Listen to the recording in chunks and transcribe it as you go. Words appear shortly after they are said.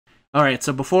All right,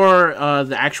 so before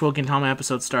the actual Gintama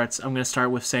episode starts, I'm going to start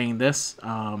with saying this.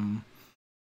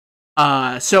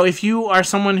 So if you are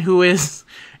someone who is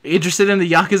interested in the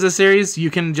Yakuza series,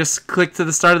 you can just click to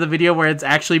the start of the video where it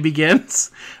actually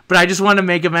begins. But I just want to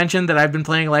make a mention that I've been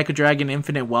playing Like a Dragon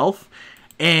Infinite Wealth,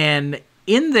 and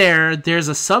in there's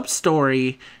a sub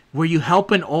story where you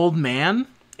help an old man.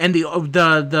 And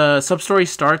the sub story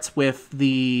starts with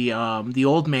the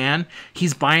old man.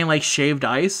 He's buying like shaved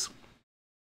ice,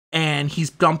 and he's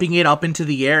dumping it up into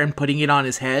the air and putting it on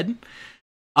his head.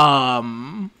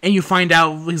 And you find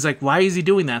out, he's like, why is he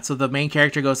doing that? So the main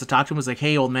character goes to talk to him, is like,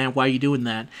 hey old man, why are you doing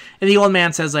that? And the old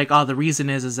man says like, oh, the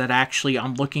reason is that actually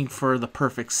I'm looking for the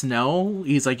perfect snow.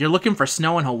 He's like, you're looking for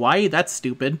snow in Hawaii? That's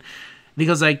stupid. And he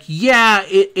goes like, yeah,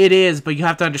 it is, but you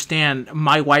have to understand,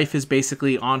 my wife is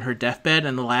basically on her deathbed,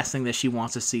 and the last thing that she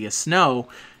wants to see is snow,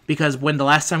 because when the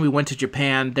last time we went to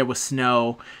Japan, there was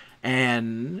snow,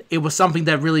 and it was something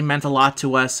that really meant a lot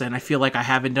to us, and I feel like I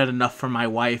haven't done enough for my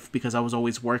wife because I was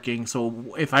always working.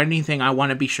 So if anything, I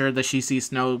want to be sure that she sees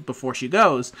snow before she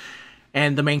goes.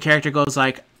 And the main character goes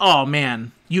like, oh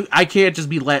man, I can't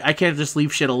just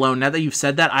leave shit alone. Now that you've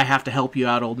said that, I have to help you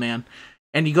out, old man.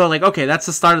 And you go like, okay, that's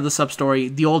the start of the sub story.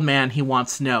 The old man, he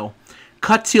wants snow.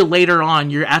 Cut to later on,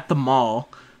 you're at the mall,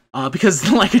 because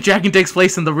Like a Dragon takes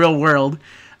place in the real world.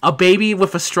 A baby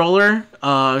with a stroller,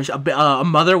 a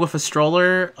mother with a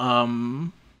stroller,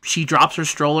 she drops her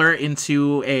stroller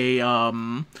into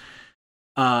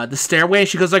the stairway, and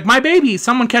she goes like, my baby,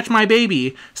 someone catch my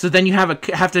baby. So then you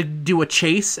have to do a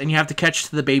chase, and you have to catch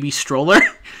the baby stroller.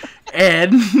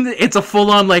 And it's a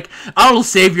full-on like, I'll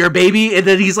save your baby, and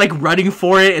then he's like running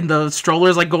for it, and the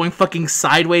stroller's like going fucking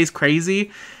sideways crazy.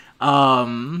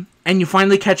 And you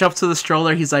finally catch up to the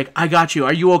stroller. He's like, I got you,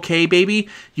 are you okay, baby?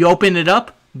 You open it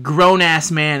up,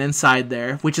 grown-ass man inside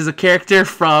there, which is a character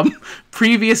from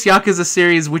previous Yakuza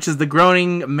series, which is the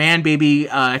groaning man baby.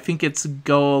 I think it's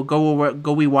Goiwardara.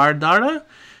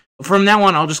 From now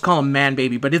on, I'll just call him man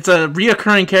baby, but it's a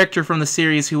reoccurring character from the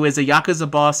series who is a Yakuza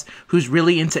boss who's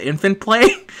really into infant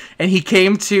play, and he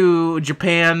came to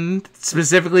Japan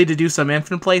specifically to do some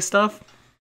infant play stuff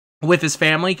with his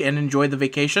family and enjoy the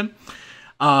vacation.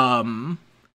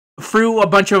 Through a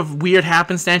bunch of weird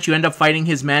happenstance, you end up fighting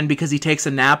his men because he takes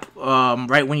a nap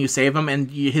right when you save him,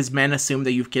 and his men assume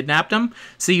that you've kidnapped him.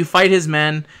 So you fight his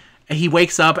men. He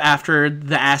wakes up after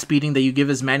the ass beating that you give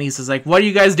his men. He says like, what are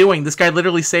you guys doing? This guy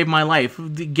literally saved my life.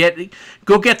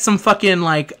 Go get some fucking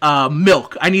like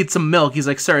milk. I need some milk. He's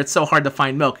like, sir, it's so hard to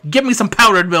find milk. Give me some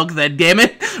powdered milk then, damn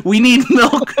it. We need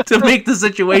milk to make the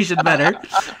situation better.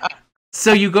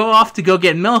 So you go off to go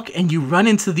get milk, and you run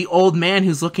into the old man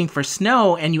who's looking for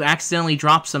snow, and you accidentally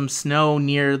drop some snow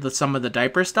near some of the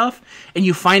diaper stuff, and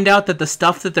you find out that the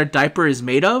stuff that their diaper is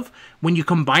made of, when you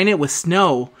combine it with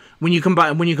snow, when you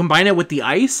combine it with the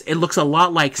ice, it looks a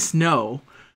lot like snow.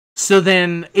 So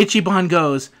then Ichiban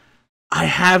goes, I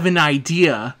have an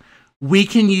idea. We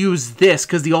can use this,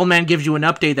 because the old man gives you an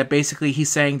update that basically he's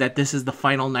saying that this is the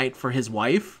final night for his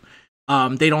wife.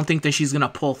 They don't think that she's going to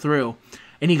pull through.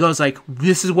 And he goes like,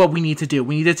 this is what we need to do.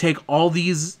 We need to take all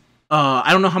these,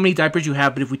 I don't know how many diapers you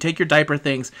have, but if we take your diaper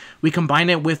things, we combine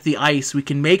it with the ice, we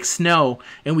can make snow,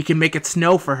 and we can make it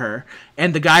snow for her.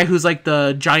 And the guy who's like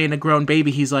the giant grown baby,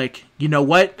 he's like, you know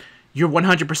what? You're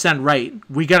 100% right.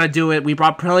 We gotta do it. We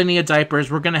brought plenty of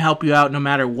diapers. We're gonna help you out no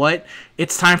matter what.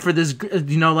 It's time for this,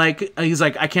 he's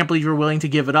like, I can't believe you're willing to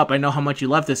give it up. I know how much you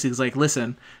love this. He's like,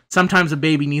 listen, sometimes a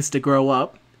baby needs to grow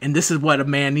up. And this is what a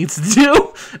man needs to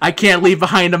do. I can't leave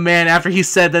behind a man after he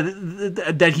said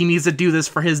that he needs to do this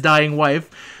for his dying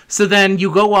wife. So then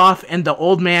you go off, and the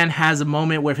old man has a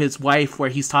moment with his wife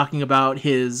where he's talking about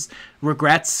his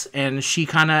regrets, and she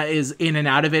kind of is in and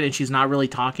out of it, and she's not really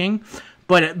talking.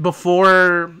 But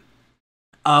before,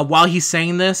 while he's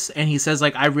saying this, and he says,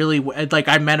 like, I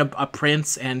met a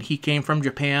prince, and he came from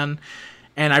Japan,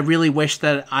 and I really wish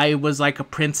that I was like a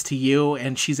prince to you.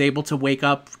 And she's able to wake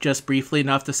up just briefly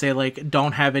enough to say like,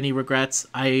 don't have any regrets.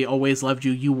 I always loved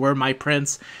you. You were my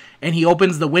prince. And he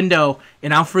opens the window,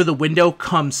 and out through the window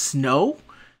comes snow.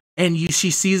 And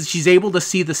she's able to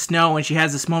see the snow, and she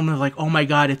has this moment of like, oh my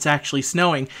god, it's actually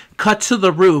snowing. Cut to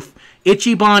the roof.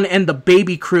 Ichiban and the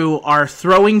baby crew are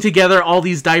throwing together all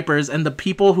these diapers, and the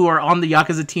people who are on the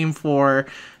Yakuza team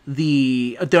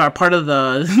they are part of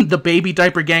the baby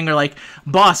diaper gang are like,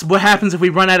 boss, what happens if we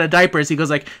run out of diapers? He goes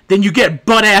like, then you get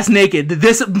butt ass naked.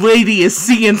 This lady is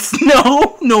seeing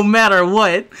snow no matter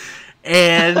what.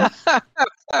 And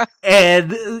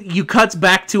you cuts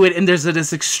back to it, and there's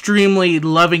this extremely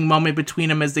loving moment between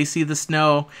them as they see the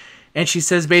snow. And she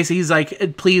says basically, he's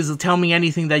like, please tell me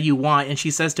anything that you want. And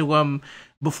she says to him,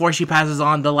 before she passes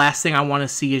on, the last thing I want to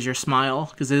see is your smile,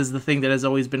 because it is the thing that has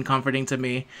always been comforting to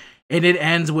me. And it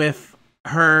ends with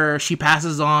she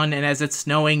passes on, and as it's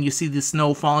snowing, you see the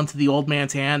snow fall into the old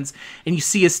man's hands, and you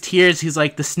see his tears. He's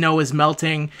like, the snow is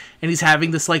melting, and he's having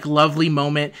this like lovely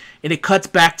moment, and it cuts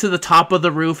back to the top of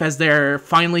the roof as they're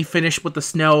finally finished with the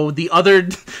snow. The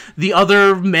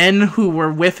other men who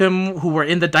were with him, who were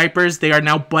in the diapers, they are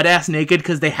now butt-ass naked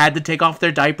because they had to take off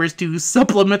their diapers to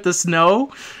supplement the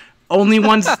snow. Only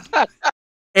one's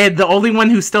and the only one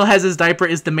who still has his diaper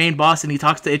is the main boss, and he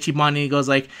talks to Ichiban, and he goes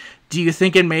like, "Do you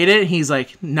think it made it?" He's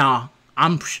like, "Nah,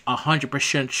 I'm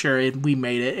 100% sure we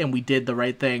made it, and we did the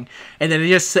right thing." And then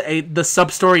the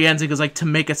sub-story ends, it goes like, "To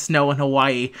make it snow in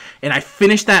Hawaii." And I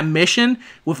finished that mission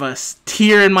with a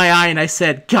tear in my eye, and I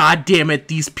said, "God damn it,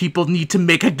 these people need to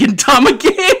make a Gintama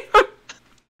game."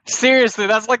 Seriously,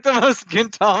 that's like the most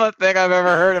Gintama thing I've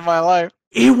ever heard in my life.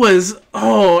 It was,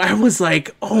 I was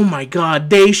like, oh my god,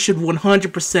 they should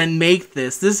 100% make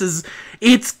this.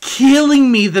 It's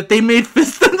killing me that they made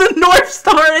Fist of the North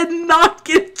Star and not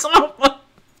Gintama.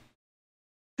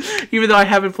 Even though I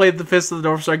haven't played the Fist of the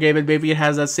North Star game, and maybe it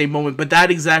has that same moment, but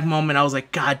that exact moment, I was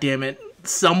like, god damn it,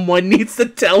 someone needs to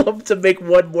tell them to make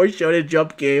one more Shonen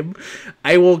Jump game.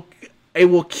 It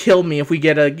will kill me if we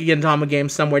get a Gintama game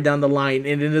somewhere down the line,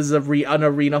 and it is an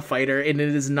arena fighter, and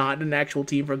it is not an actual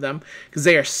team from them, because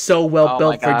they are so well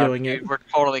built for doing it. We're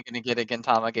totally going to get a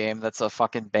Gintama game that's a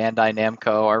fucking Bandai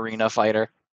Namco arena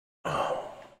fighter. Oh.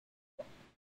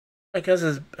 I guess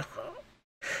it's...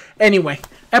 Anyway,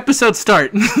 episode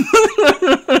start.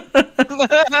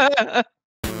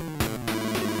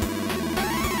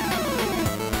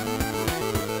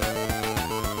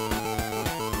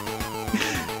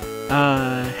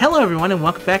 Hello everyone, and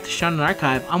welcome back to Shonen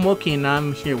Archive. I'm Wokey, and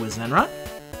I'm here with Zenrot.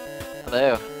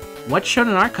 Hello. What's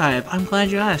Shonen Archive? I'm glad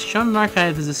you asked. Shonen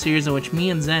Archive is a series in which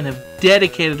me and Zen have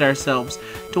dedicated ourselves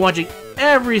to watching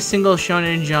every single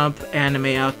Shonen Jump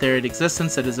anime out there in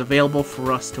existence that is available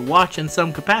for us to watch in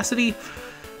some capacity.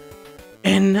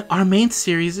 And our main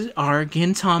series are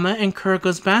Gintama and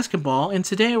Kuroko's Basketball, and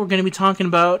today we're going to be talking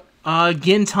about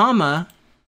Gintama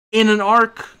in an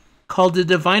arc called the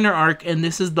Diviner Arc, and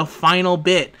this is the final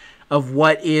bit of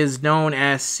what is known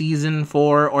as Season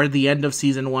 4 or the end of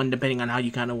Season 1, depending on how you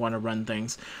kind of want to run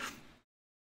things.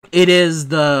 It is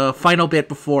the final bit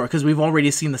before, because we've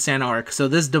already seen the Santa Arc, so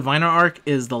this Diviner Arc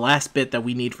is the last bit that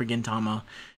we need for Gintama,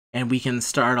 and we can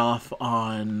start off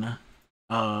on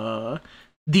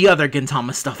the other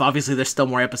Gintama stuff. Obviously, there's still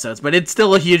more episodes, but it's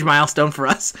still a huge milestone for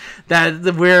us that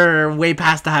we're way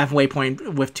past the halfway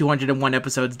point with 201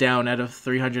 episodes down out of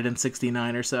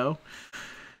 369 or so.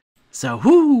 So,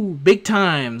 whoo, big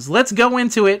times. Let's go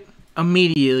into it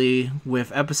immediately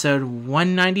with episode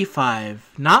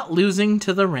 195, Not Losing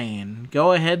to the Rain.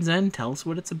 Go ahead, Zen, tell us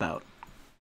what it's about.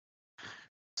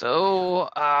 So,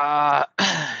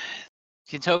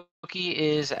 Gintoki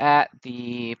is at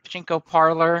the pachinko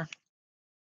parlor,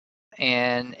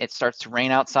 and it starts to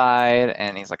rain outside,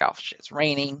 and he's like, oh shit, it's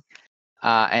raining.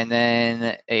 And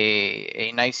then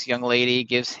a nice young lady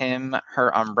gives him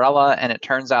her umbrella, and it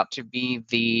turns out to be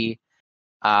the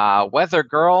weather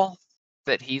girl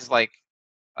that he's like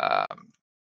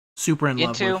super in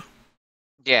love with.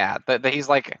 Yeah, that he's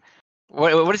like,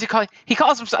 what does he call it? He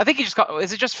calls himself, I think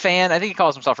is it just fan? I think he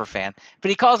calls himself her fan, but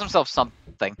he calls himself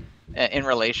something in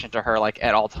relation to her, like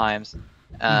at all times.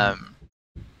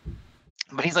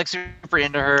 But he's like super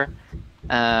into her.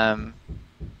 And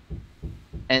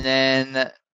then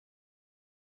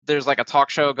there's like a talk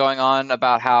show going on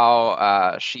about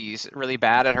how she's really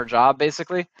bad at her job,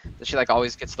 basically. That she like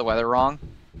always gets the weather wrong.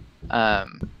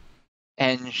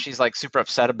 And she's like super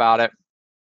upset about it.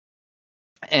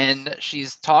 And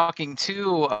she's talking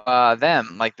to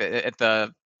them, like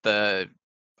the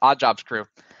Odd Jobs crew,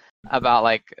 about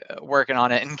like working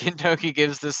on it. And Gintoki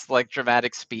gives this like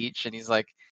dramatic speech, and he's like,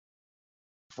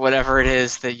 whatever it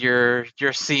is that you're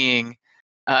seeing,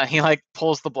 he like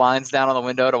pulls the blinds down on the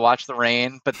window to watch the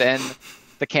rain, but then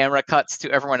the camera cuts to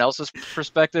everyone else's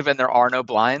perspective and there are no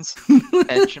blinds.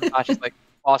 And Shinpachi's like,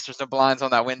 boss, there's no blinds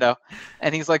on that window.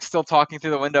 And he's like still talking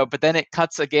through the window, but then it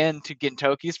cuts again to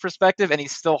Gintoki's perspective and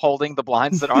he's still holding the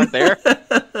blinds that aren't there.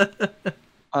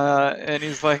 And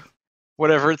he's like,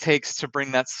 whatever it takes to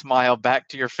bring that smile back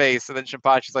to your face. And then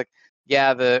Shinpachi's like,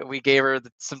 yeah, we gave her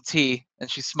some tea, and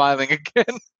she's smiling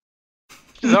again.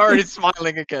 She's already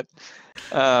smiling again.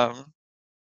 Go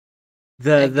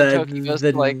ahead.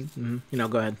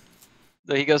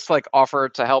 He goes to like offer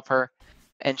to help her,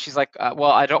 and she's like,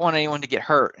 "Well, I don't want anyone to get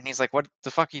hurt." And he's like, "What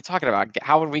the fuck are you talking about?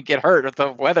 How would we get hurt at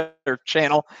the Weather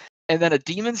Channel?" And then a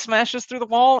demon smashes through the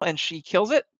wall, and she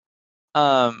kills it.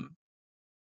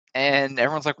 And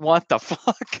everyone's like, what the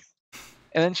fuck?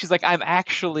 And then she's like, I'm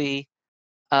actually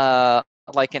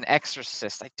like an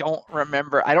exorcist. I don't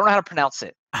remember. I don't know how to pronounce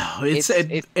it. Oh, it's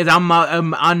on my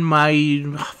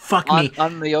fuck me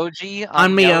on Myoji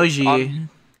on Miyoji.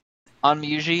 On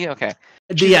Miyuji? Okay.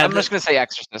 I'm just going to say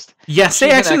exorcist. Yeah, say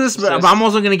exorcist, but I'm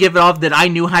also going to give it off that I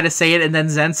knew how to say it, and then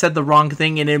Zen said the wrong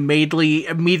thing, and it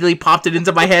immediately popped it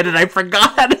into my head, and I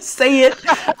forgot how to say it.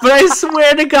 But I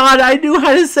swear to God, I knew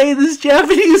how to say this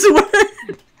Japanese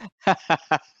word.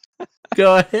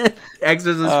 Go ahead.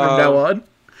 Exorcist from now on.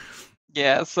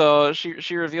 Yeah, so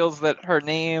she reveals that her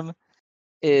name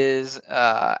is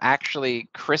actually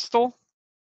Crystal,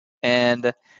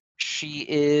 and she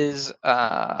is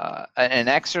an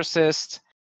exorcist,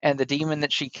 and the demon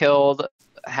that she killed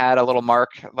had a little mark,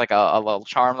 like a little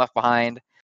charm left behind,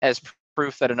 as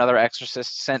proof that another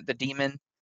exorcist sent the demon.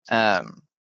 And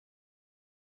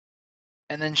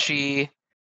then she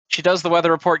does the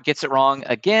weather report, gets it wrong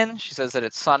again. She says that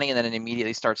it's sunny, and then it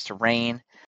immediately starts to rain.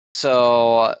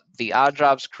 So the Odd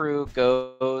Jobs crew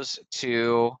goes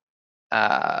to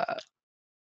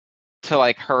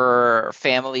like her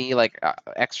family, like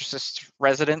exorcist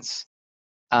residence,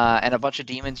 and a bunch of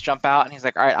demons jump out, and he's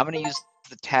like, all right, I'm gonna use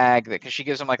the tag, because she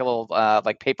gives him like a little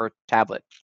like paper tablet,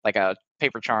 like a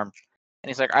paper charm, and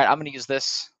he's like, all right, I'm gonna use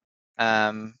this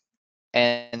and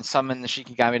summon the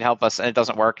Shikigami to help us, and it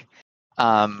doesn't work.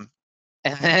 And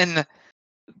then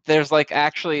there's like,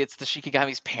 actually it's the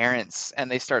Shikigami's parents,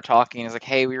 and they start talking, and it's like,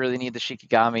 hey, we really need the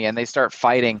Shikigami, and they start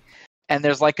fighting. And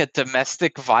there's like a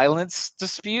domestic violence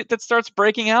dispute that starts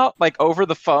breaking out, like over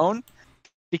the phone,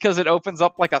 because it opens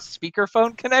up like a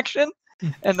speakerphone connection.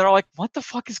 And they're like, what the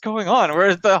fuck is going on?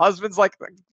 Whereas the husband's like,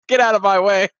 get out of my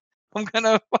way. I'm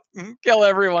gonna fucking kill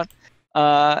everyone.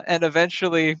 And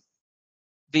eventually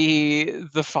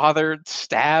the father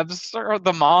stabs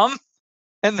the mom,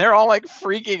 and they're all like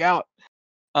freaking out.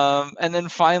 And then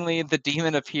finally the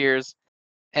demon appears,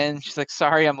 and she's like,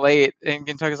 sorry, I'm late. And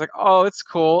Gintoki's like, oh, it's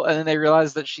cool. And then they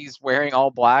realize that she's wearing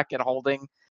all black and holding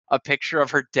a picture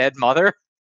of her dead mother.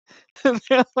 And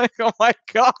they're like, oh my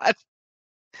God,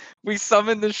 we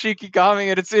summoned the Shikigami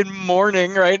and it's in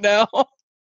mourning right now.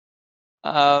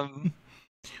 And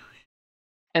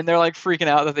they're like freaking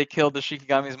out that they killed the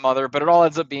Shikigami's mother, but it all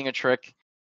ends up being a trick.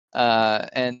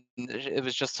 And it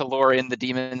was just to lure in the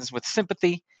demons with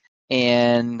sympathy.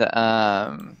 And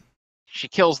she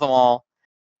kills them all.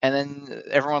 And then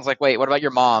everyone's like, wait, what about your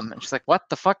mom? And she's like, what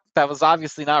the fuck? That was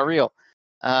obviously not real.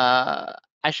 I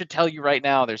should tell you right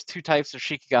now, there's two types of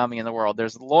Shikigami in the world.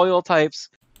 There's loyal types,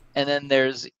 and then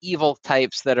there's evil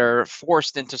types that are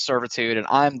forced into servitude, and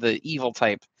I'm the evil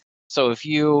type. So if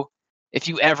you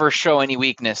ever show any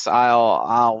weakness,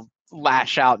 I'll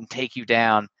lash out and take you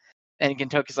down. And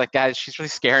Gintoki's like, guys, she's really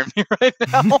scaring me right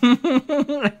now.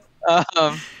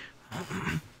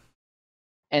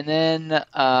 And then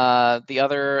the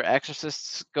other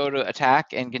exorcists go to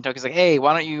attack, and Gintoki's like, hey,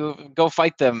 why don't you go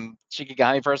fight them,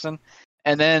 Shikigami person?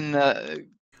 And then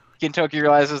Gintoki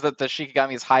realizes that the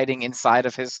Shikigami is hiding inside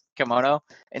of his kimono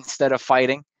instead of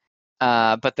fighting.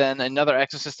 But then another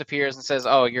exorcist appears and says,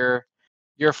 oh, you're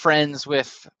friends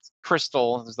with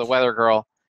Crystal, who's the weather girl,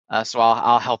 so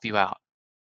I'll help you out.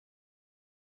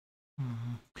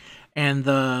 And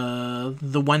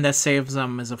the one that saves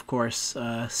them is, of course,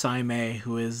 Saimei,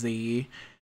 who is the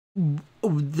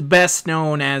best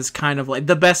known as kind of like,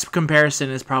 the best comparison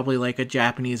is probably like a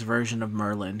Japanese version of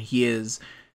Merlin. He is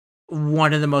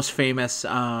one of the most famous.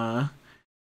 Oh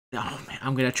man,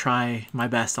 I'm gonna try my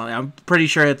best on it. I'm pretty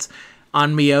sure it's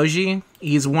on Miyoji.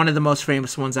 He's one of the most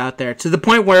famous ones out there, to the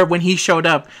point where when he showed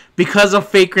up, because of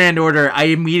Fate Grand Order, I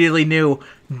immediately knew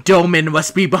Doman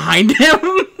must be behind him.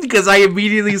 Because I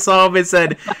immediately saw him and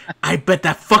said, I bet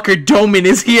that fucker Doman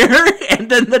is here. And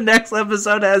then the next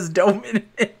episode has Doman in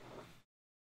it.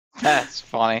 That's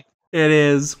funny. It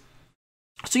is.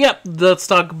 So yeah, let's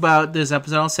talk about this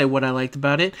episode. I'll say what I liked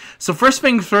about it. So first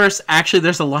things first, actually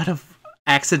there's a lot of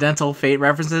accidental Fate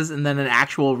references and then an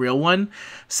actual real one.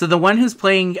 So the one who's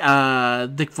playing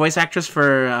the voice actress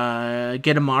for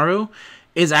Gitamaru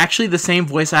is actually the same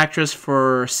voice actress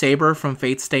for Saber from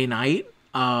Fate Stay Night.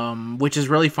 Which is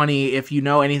really funny. If you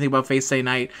know anything about Fate Stay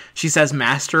Night, she says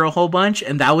master a whole bunch,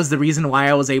 and that was the reason why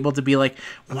I was able to be like,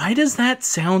 why does that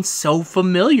sound so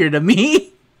familiar to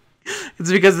me? It's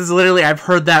because it's literally, I've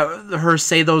heard her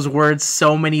say those words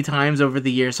so many times over the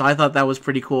years, so I thought that was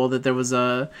pretty cool that there was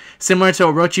a similar to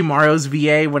Orochimaru's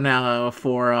VA when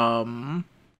for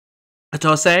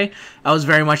Atose. I was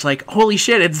very much like, holy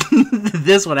shit, it's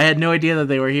this one. I had no idea that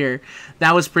they were here.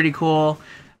 That was pretty cool.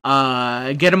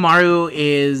 Getamaru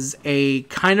is a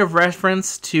kind of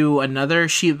reference to another.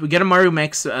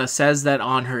 Getamaru says that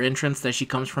on her entrance that she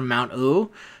comes from Mount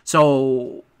U.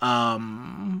 So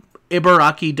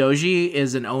Ibaraki Doji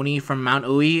is an oni from Mount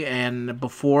Ui, and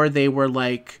before they were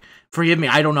like, forgive me,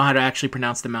 I don't know how to actually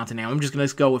pronounce the mountain name. I'm just gonna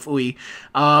go with Ui.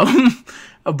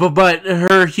 But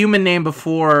her human name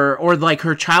before, or like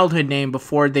her childhood name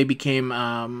before they became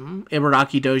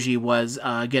Ibaraki Doji was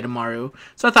Getamaru.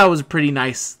 So I thought it was a pretty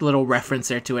nice little reference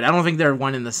there to it. I don't think they're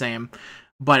one and the same,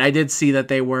 but I did see that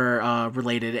they were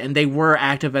related, and they were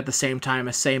active at the same time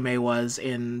as Seimei was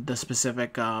in the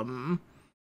specific,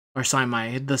 or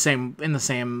Saimai, in the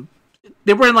same.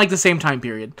 They were in like the same time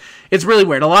period. It's really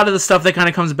weird. A lot of the stuff that kind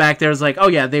of comes back there is like, oh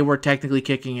yeah, they were technically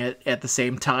kicking it at the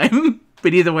same time.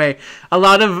 But either way, a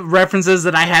lot of references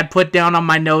that I had put down on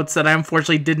my notes that I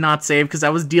unfortunately did not save because I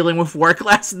was dealing with work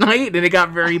last night and it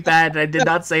got very bad and I did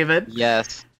not save it.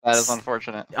 Yes, that is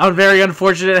unfortunate. I'm very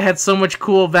unfortunate. I had so much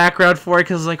cool background for it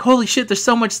because I was like, holy shit, there's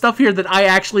so much stuff here that I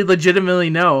actually legitimately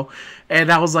know.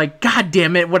 And I was like, god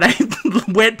damn it, when I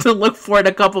went to look for it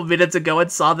a couple minutes ago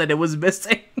and saw that it was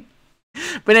missing.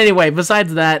 But anyway,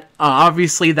 besides that,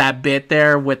 obviously that bit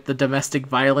there with the domestic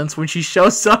violence when she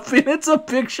shows up and it's a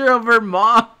picture of her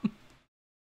mom.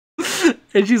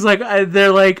 And she's like,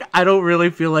 they're like, I don't really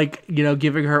feel like,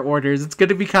 giving her orders. It's going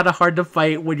to be kind of hard to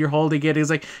fight when you're holding it. He's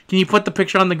like, can you put the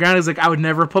picture on the ground? He's like, I would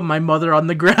never put my mother on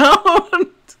the ground.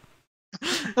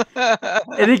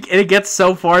 And it gets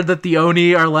so far that the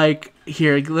Oni are like,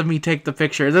 here, let me take the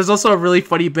picture. There's also a really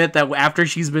funny bit that after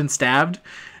she's been stabbed,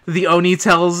 the Oni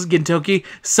tells Gintoki,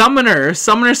 summon her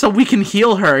so we can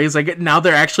heal her. He's like, now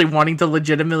they're actually wanting to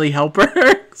legitimately help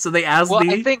her. So they asked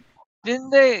I think,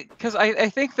 didn't they? Because I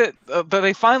think that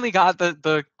they finally got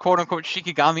the quote-unquote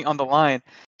Shikigami on the line.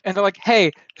 And they're like,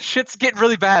 hey, shit's getting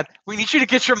really bad. We need you to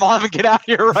get your mom and get out of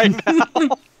here right now.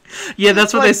 Yeah,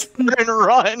 that's what they and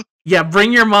run. Yeah,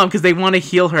 bring your mom because they want to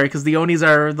heal her. Because the Onis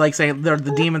are like saying, the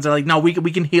demons are like, no, we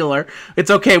can heal her.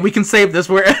 It's okay, we can save this.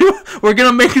 We're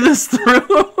gonna make this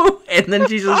through. And then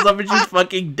she shows up and she's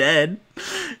fucking dead.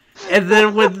 And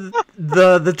then when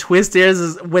the twist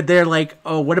is when they're like,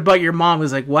 oh, what about your mom?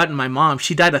 He's like, what? My mom?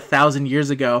 She died 1,000 years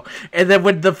ago. And then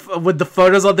with the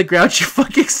photos on the ground, she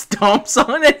fucking stomps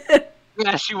on it.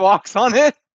 Yeah, she walks on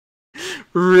it.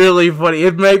 Really funny.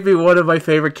 It might be one of my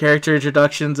favorite character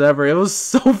introductions ever. It was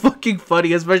so fucking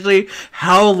funny, especially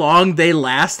how long they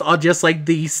last on just like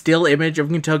the still image of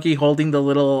Gintoki holding the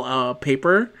little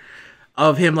paper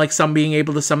of him like being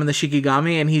able to summon the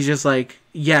Shikigami, and he's just like,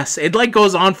 yes. It like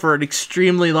goes on for an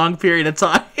extremely long period of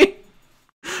time.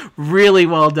 Really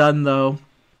well done though.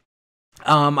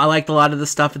 I liked a lot of the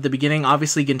stuff at the beginning.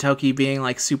 Obviously, Gintoki being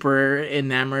like super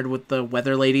enamored with the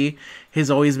weather lady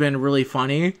has always been really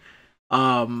funny.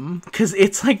 Because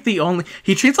it's like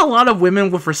he treats a lot of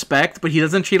women with respect, but he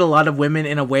doesn't treat a lot of women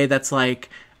in a way that's like,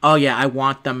 oh yeah, I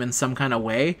want them in some kind of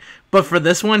way. But for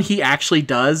this one, he actually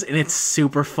does, and it's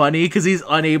super funny because he's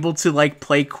unable to like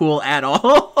play cool at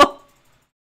all.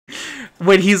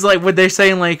 When they're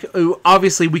saying like,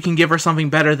 obviously we can give her something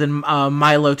better than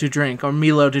Milo to drink or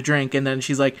Milo to drink, and then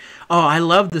she's like, oh, I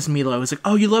love this Milo. It's like,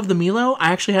 oh, you love the Milo?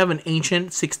 I actually have an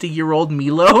ancient 60-year-old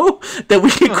Milo that we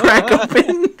can crack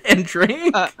open and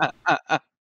drink.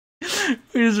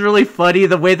 It is really funny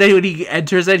the way that when he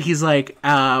enters it, he's like,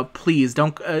 please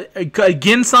don't.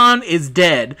 Ginsan is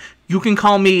dead. You can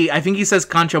call me. I think he says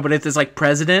Kancho, but it's like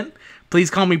president. Please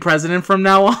call me president from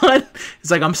now on.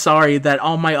 It's like, I'm sorry that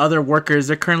all my other workers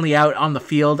are currently out on the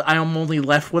field. I am only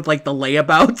left with like the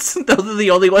layabouts. Those are the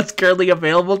only ones currently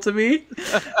available to me.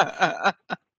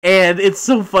 And it's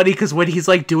so funny because when he's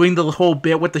like doing the whole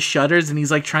bit with the shutters and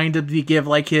he's like trying to give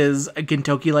like his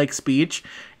Gintoki like speech,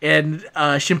 and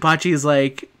Shinpachi is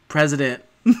like, president,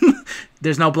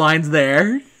 there's no blinds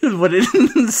there. And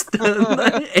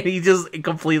he just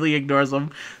completely ignores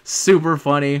him. Super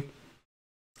funny.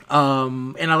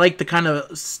 And I like the kind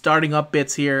of starting up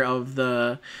bits here of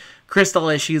the Crystal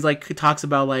as she's like talks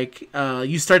about like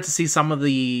you start to see some of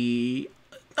the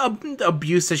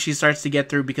abuse that she starts to get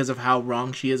through because of how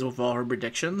wrong she is with all her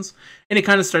predictions, and it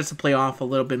kind of starts to play off a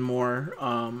little bit more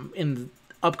in the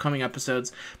upcoming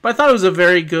episodes. But I thought it was a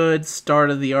very good start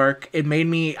of the arc. It made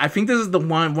me, I think this is the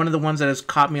one of the ones that has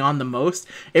caught me on the most.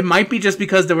 It might be just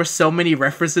because there were so many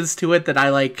references to it that I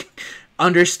like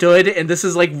understood, and this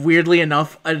is like weirdly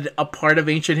enough a part of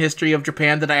ancient history of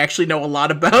Japan that I actually know a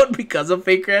lot about because of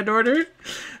Fate Grand Order.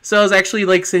 So I was actually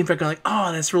like sitting back going like,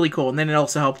 oh, that's really cool. And then it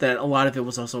also helped that a lot of it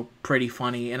was also pretty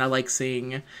funny, and I like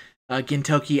seeing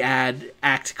Gintoki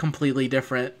act completely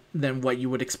different than what you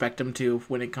would expect him to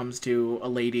when it comes to a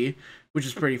lady, which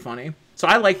is pretty funny. So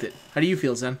I liked it. How do you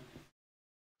feel, Zen?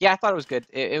 Yeah, I thought it was good.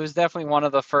 It was definitely one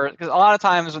of the first, because a lot of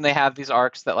times when they have these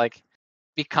arcs that like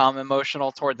become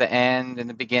emotional toward the end, in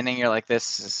the beginning you're like,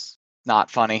 this is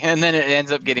not funny, and then it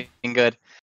ends up getting good.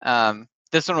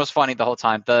 This one was funny the whole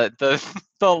time. The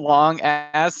long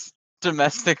ass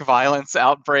domestic violence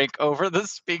outbreak over the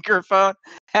speakerphone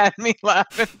had me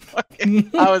laughing.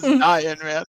 I was dying,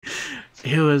 man.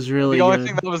 It was really The only good.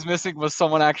 thing that was missing was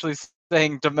someone actually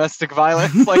saying domestic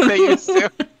violence like they used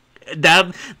to.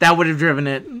 That would have driven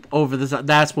it over the top.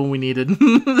 That's what we needed.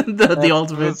 the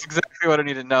ultimate. That's exactly what I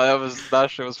needed to know. That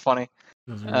shit was funny.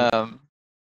 Really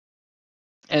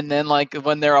And then like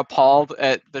when they're appalled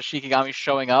at the Shikigami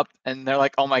showing up, and they're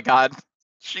like, "Oh my god,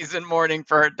 she's in mourning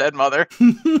for her dead mother,"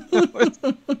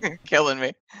 killing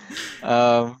me.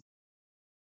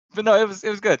 But no, it was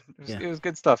good. It was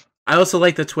good stuff. I also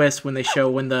like the twist when they show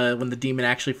when the demon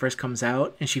actually first comes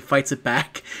out and she fights it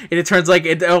back, and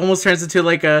it almost turns into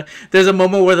like there's a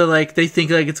moment where they think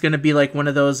like it's gonna be like one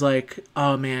of those like,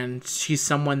 oh man, she's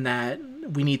someone that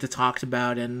we need to talk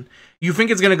about, and you think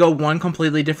it's gonna go one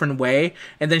completely different way,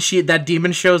 and then that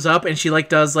demon shows up and she like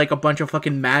does like a bunch of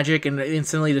fucking magic and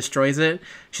instantly destroys it.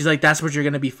 She's like, that's what you're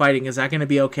gonna be fighting. Is that gonna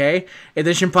be okay? And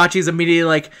then Shinpachi's immediately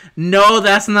like, no,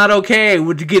 that's not okay.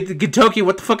 Would you get Gintoki?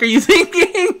 What the fuck are you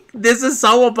thinking? This is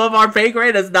so above our pay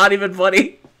grade. It's not even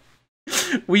funny.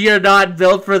 We are not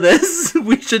built for this.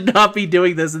 We should not be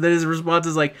doing this. And then his response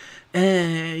is like,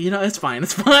 it's fine.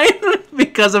 It's fine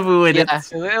because of who it is. Yeah,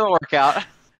 it'll work out.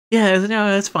 Yeah,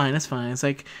 no, it's fine. It's fine. It's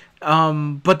like,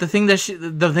 but the thing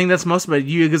that's most about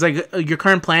you is like your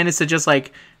current plan is to just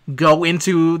like go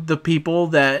into the people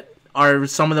that are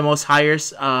some of the most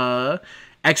highest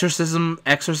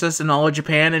exorcists in all of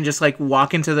Japan and just like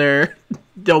walk into their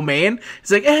domain.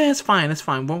 It's like, it's fine. It's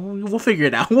fine. We'll figure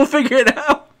it out. We'll figure it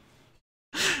out.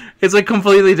 It's like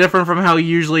completely different from how he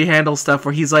usually handles stuff,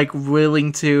 where he's like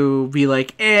willing to be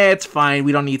like, it's fine.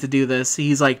 We don't need to do this.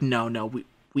 He's like, no,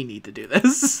 we need to do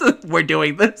this. We're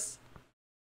doing this.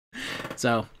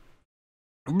 So,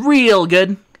 real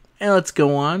good. And let's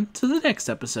go on to the next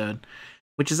episode,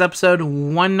 which is episode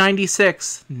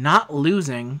 196, Not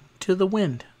Losing to the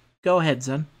Wind. Go ahead,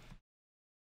 Zen.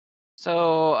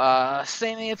 So,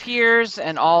 Sammy appears,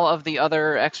 and all of the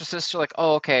other exorcists are like,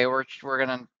 oh, okay, we're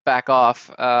gonna back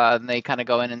off. And they kind of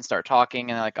go in and start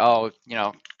talking, and they're like, oh,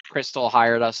 Crystal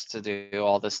hired us to do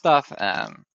all this stuff.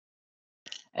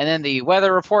 And then the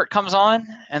weather report comes on,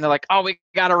 and they're like, oh, we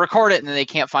gotta record it, and then they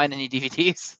can't find any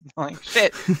DVDs. I'm like,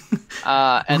 shit.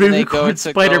 And then they go to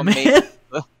Spider-Man.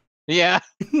 Yeah.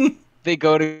 They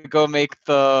go to make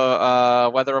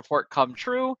the weather report come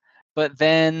true, but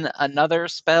then another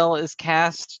spell is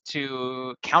cast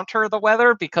to counter the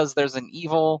weather because there's an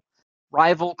evil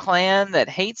rival clan that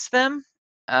hates them.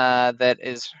 That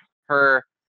is her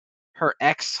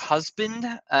ex-husband.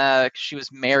 She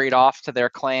was married off to their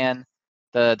clan,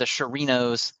 the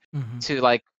Shirinos, to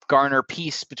like garner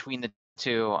peace between the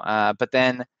two. But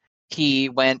then he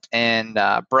went and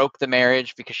broke the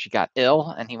marriage because she got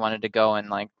ill, and he wanted to go and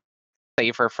like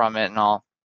save her from it and all.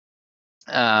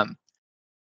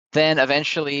 Then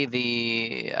eventually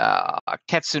the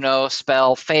Ketsuno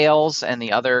spell fails, and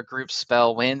the other group's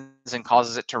spell wins and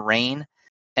causes it to rain.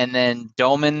 And then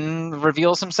Doman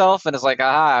reveals himself and is like,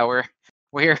 aha,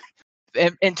 we're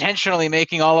intentionally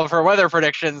making all of her weather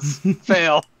predictions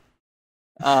fail.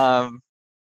 And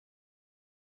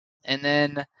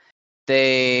then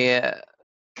they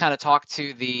kind of talk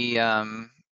to the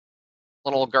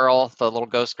little girl, the little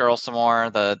ghost girl, some more,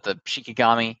 the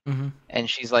Shikigami, and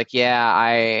she's like,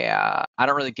 yeah, I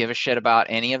don't really give a shit about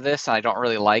any of this, and I don't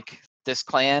really like this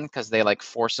clan because they like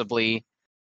forcibly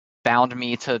bound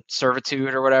me to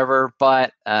servitude or whatever,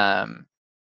 but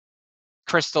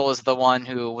Crystal is the one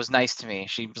who was nice to me.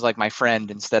 She was like my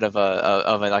friend instead of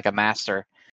a master,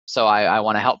 so I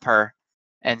want to help her.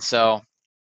 And so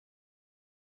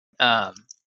they're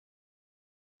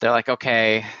like,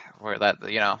 okay, we're that,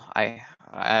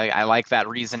 I like that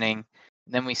reasoning.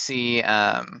 And then we see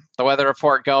the weather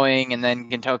report going, and then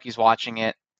Gintoki's watching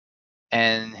it,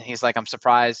 and he's like, I'm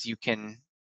surprised you can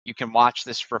watch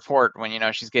this report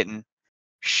when she's getting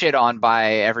shit on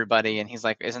by everybody. And he's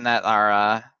like, isn't that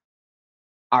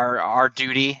our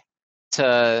duty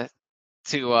to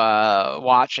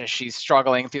watch as she's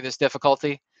struggling through this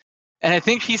difficulty? And I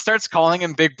think he starts calling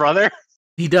him Big Brother.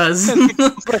 He does.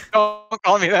 Like, don't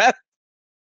call me that.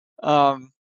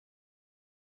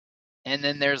 And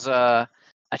then there's a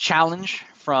challenge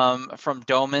from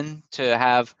Doman to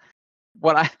have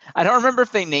what I don't remember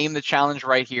if they name the challenge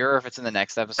right here or if it's in the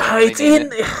next episode.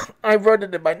 I wrote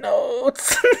it in my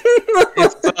notes.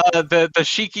 It's the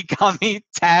Shikigami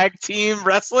tag team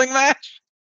wrestling match.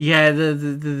 Yeah,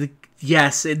 the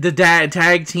Yes, the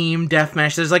tag team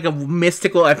deathmatch. There's like a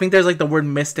mystical. I think there's like the word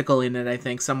mystical in it. I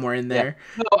think somewhere in there.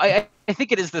 No, I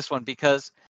think it is this one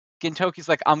because Gintoki's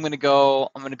like, I'm gonna go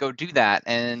do that,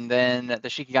 and then the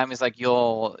Shikigami's like,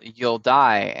 you'll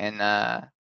die, and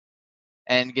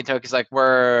Gintoki's like,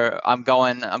 I'm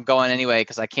going anyway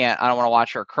because I don't want to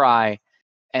watch her cry,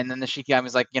 and then the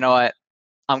Shikigami's like, you know what,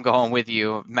 I'm going with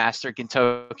you, Master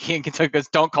Gintoki, and Gintoki goes,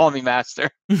 don't call me Master,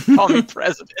 call me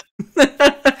President.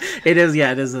 It is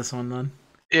this one then.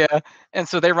 Yeah, and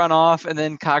so they run off, and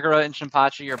then Kagura and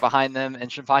Shinpachi are behind them, and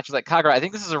Shinpachi's like, Kagura, I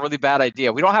think this is a really bad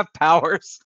idea. We don't have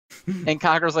powers. And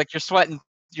Kagura's like, you're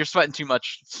sweating too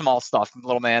much small stuff,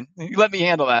 little man. You let me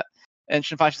handle that. And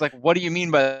Shinpachi's like, what do you mean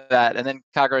by that? And then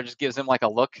Kagura just gives him like a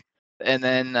look, and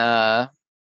then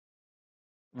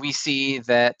we see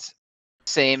that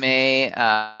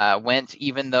Seimei went,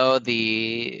 even though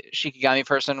the Shikigami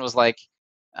person was like,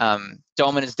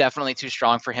 Doman is definitely too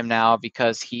strong for him now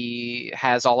because he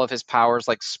has all of his powers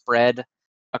like spread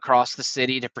across the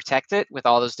city to protect it with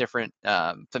all those different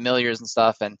familiars and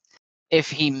stuff. And if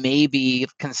he maybe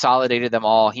consolidated them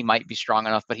all, he might be strong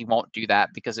enough, but he won't do that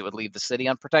because it would leave the city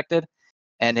unprotected.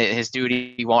 And his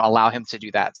duty won't allow him to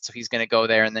do that. So he's going to go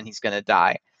there and then he's going to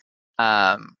die.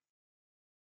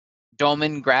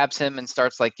 Doman grabs him and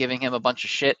starts like giving him a bunch of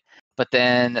shit. But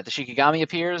then the Shikigami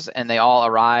appears and they all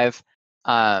arrive.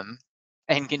 And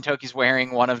Gintoki's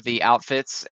wearing one of the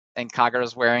outfits and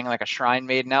Kagura's wearing like a shrine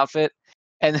maiden outfit.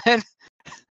 And then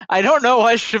I don't know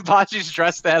what Shinpachi's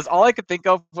dressed as. All I could think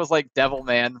of was like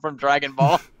Devilman from Dragon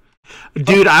Ball.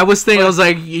 Dude, I was thinking,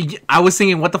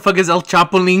 what the fuck is El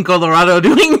Chapulín Colorado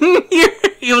doing here?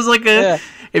 He was like a. Yeah.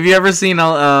 If you ever seen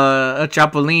a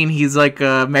Chapulín, he's like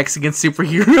a Mexican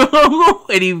superhero,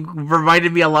 and he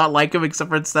reminded me a lot like him, except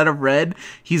for instead of red,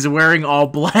 he's wearing all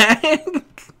black.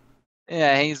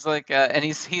 Yeah, he's like, and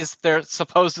he's there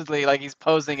supposedly like he's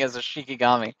posing as a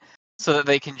Shikigami, so that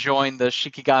they can join the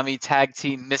Shikigami tag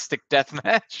team Mystic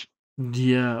Deathmatch.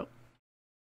 Yeah.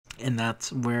 And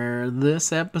that's where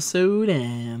this episode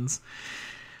ends.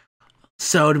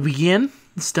 So to begin,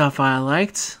 stuff I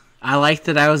liked. I liked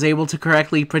that I was able to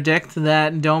correctly predict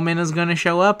that Doman is going to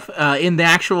show up. In the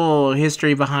actual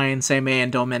history behind Seimei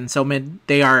and Doman,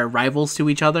 they are rivals to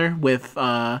each other with,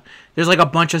 there's like a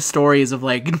bunch of stories of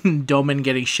like Doman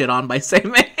getting shit on by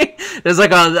Seimei. There's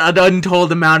like an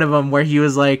untold amount of them where he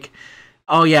was like,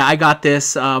 oh yeah, I got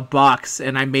this box,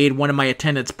 and I made one of my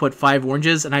attendants put 5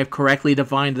 oranges, and I've correctly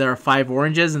defined there are 5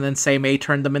 oranges, and then Seimei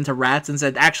turned them into rats and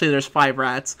said, actually, there's 5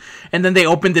 rats. And then they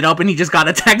opened it up, and he just got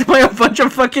attacked by a bunch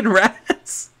of fucking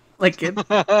rats.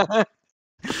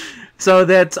 So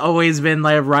that's always been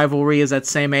like a rivalry, is that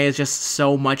Seimei is just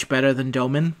so much better than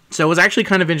Doman. So it was actually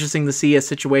kind of interesting to see a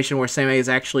situation where Seimei is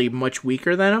actually much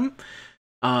weaker than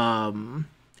him.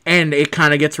 And it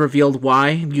kind of gets revealed why.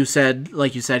 You said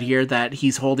here, that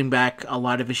he's holding back a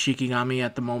lot of his Shikigami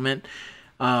at the moment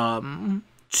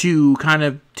to kind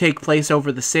of take place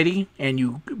over the city.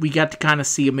 And we got to kind of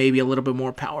see maybe a little bit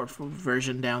more powerful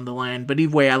version down the line. But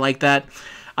either way, I like that.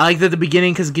 I liked at the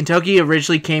beginning because Gintoki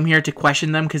originally came here to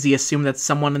question them because he assumed that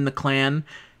someone in the clan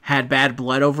had bad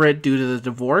blood over it due to the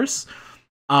divorce.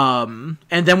 And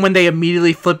then when they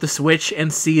immediately flip the switch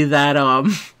and see that...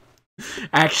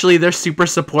 actually, they're super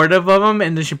supportive of him,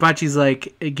 and then Shinpachi's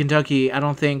like, Gintoki, I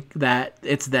don't think that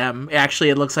it's them.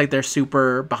 Actually, it looks like they're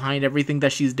super behind everything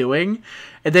that she's doing.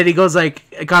 And then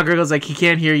Kagura goes like, he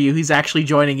can't hear you. He's actually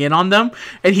joining in on them.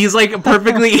 And he's like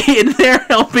perfectly in there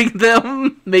helping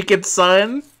them make it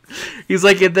sun. He's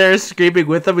like in there screaming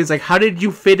with them. He's like, how did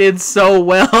you fit in so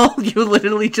well? You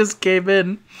literally just came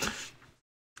in.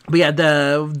 But yeah,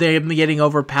 them getting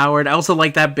overpowered. I also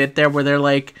like that bit there where they're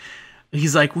like,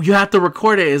 he's like, well, you have to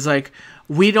record it. It's like,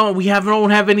 we don't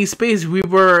have any space. We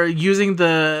were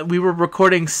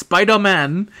recording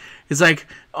Spider-Man. It's like,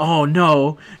 oh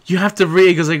no, you have to read.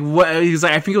 He goes like, what? He's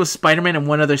like, I think it was Spider-Man and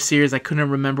one other series. I couldn't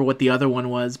remember what the other one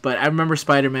was, but I remember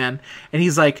Spider-Man. And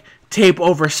he's like, tape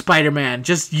over Spider-Man.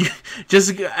 Just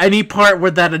any part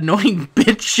where that annoying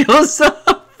bitch shows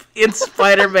up in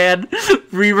Spider-Man,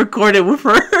 re-record it with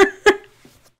her.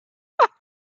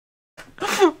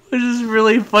 Which is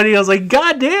really funny. I was like,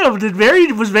 God damn,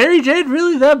 was Mary Jane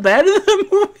really that bad in the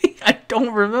movie? I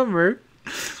don't remember.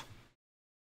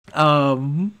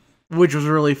 Which was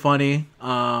really funny.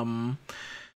 When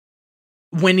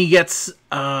he gets,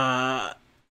 I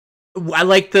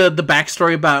like the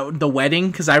backstory about the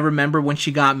wedding, because I remember when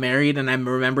she got married, and I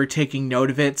remember taking note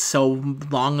of it so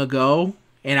long ago.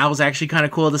 And I was actually kind of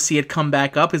cool to see it come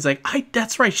back up. It's like,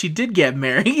 that's right, she did get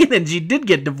married and she did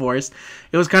get divorced.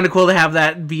 It was kind of cool to have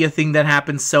that be a thing that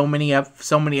happened so many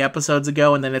episodes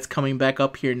ago, and then it's coming back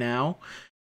up here now.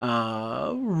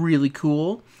 Really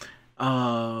cool.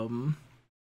 Um,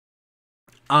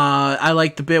 I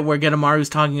like the bit where Genamaru's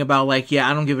talking about like, yeah,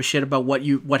 I don't give a shit about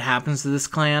what happens to this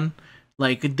clan.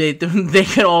 Like they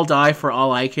could all die for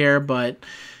all I care, but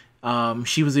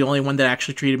she was the only one that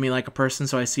actually treated me like a person,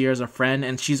 so I see her as a friend,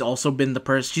 and she's also been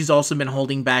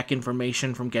holding back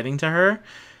information from getting to her,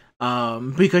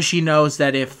 because she knows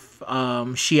that if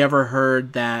she ever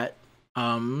heard that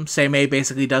Seimei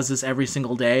basically does this every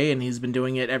single day, and he's been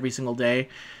doing it every single day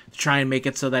to try and make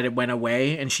it so that it went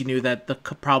away, and she knew that the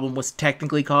problem was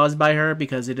technically caused by her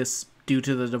because it is due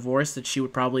to the divorce, that she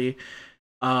would probably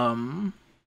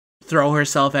throw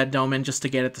herself at Doman just to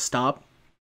get it to stop.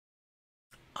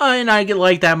 And I get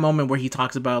like that moment where he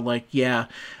talks about like, yeah,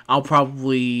 I'll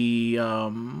probably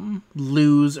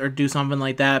lose or do something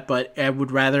like that, but I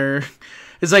would rather.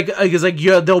 It's like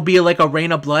yeah, there'll be like a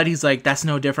rain of blood. He's like, that's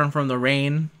no different from the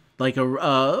rain, like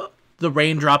the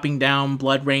rain dropping down,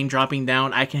 blood rain dropping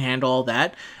down. I can handle all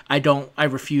that. I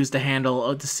refuse to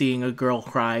handle seeing a girl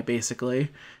cry, basically.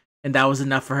 And that was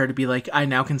enough for her to be like, I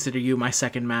now consider you my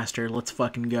second master. Let's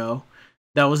fucking go.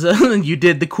 That was you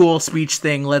did the cool speech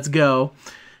thing. Let's go.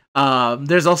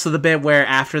 There's also the bit where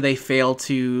after they fail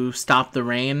to stop the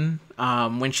rain,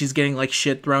 when she's getting like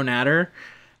shit thrown at her,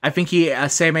 I think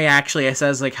Seimei actually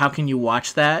says like, how can you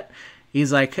watch that?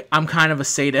 He's like, I'm kind of a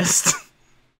sadist.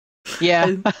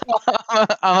 Yeah,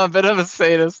 I'm a bit of a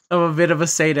sadist. I'm a bit of a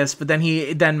sadist, but then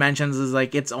he mentions is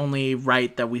like, it's only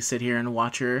right that we sit here and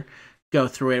watch her go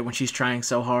through it when she's trying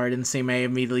so hard, and Seimei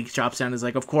immediately chops down and is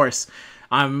like, of course,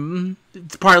 I'm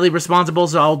partly responsible,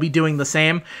 so I'll be doing the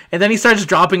same. And then he starts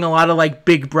dropping a lot of like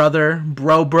big brother,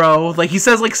 bro. Like he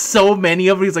says like so many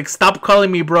of them. He's like, stop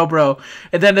calling me bro.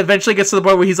 And then eventually gets to the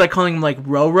point where he's like calling him like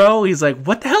Ro. He's like,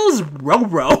 what the hell is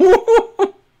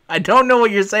Ro? I don't know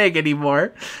what you're saying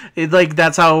anymore. It's like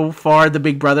that's how far the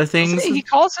big brother things. He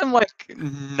calls him like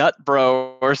nut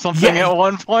bro or something at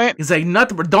one point. He's like,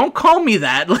 nut bro, don't call me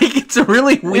that. Like it's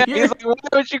really weird. Yeah, he's like, why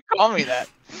would you call me that?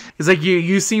 He's like,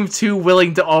 you seem too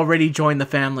willing to already join the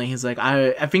family. He's like,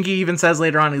 I think he even says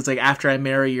later on, he's like, after I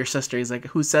marry your sister, he's like,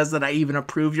 who says that I even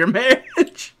approve your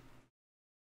marriage?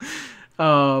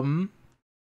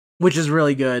 Which is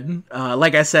really good.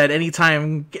 Like I said,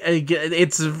 anytime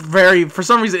for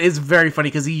some reason, it's very funny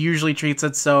because he usually treats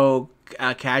it so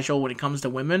casual when it comes to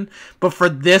women. But for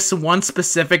this one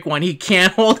specific one, he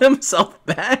can't hold himself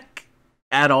back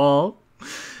at all.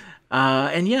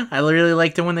 And yeah, I really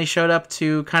liked it when they showed up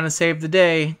to kind of save the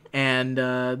day, and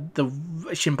the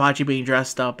Shinpachi being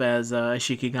dressed up as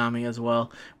Shikigami as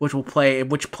well,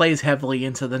 which plays heavily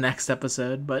into the next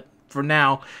episode. But for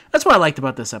now, that's what I liked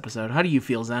about this episode. How do you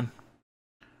feel, Zen?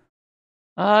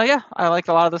 Yeah, I liked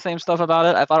a lot of the same stuff about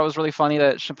it. I thought it was really funny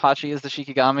that Shinpachi is the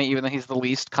Shikigami, even though he's the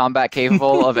least combat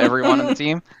capable of everyone in the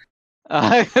team.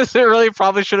 It really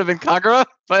probably should have been Kagura,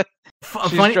 but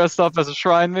she's dressed up as a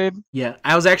shrine maid. Yeah,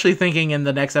 I was actually thinking in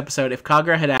the next episode, if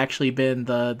Kagura had actually been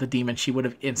the demon, she would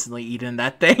have instantly eaten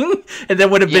that thing, and there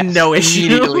would have been no issue.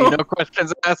 Immediately, no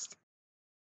questions asked.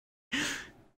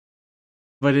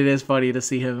 But it is funny to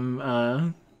see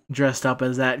him dressed up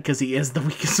as that, because he is the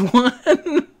weakest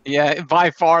one. Yeah,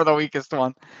 by far the weakest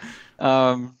one.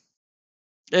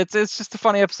 It's just a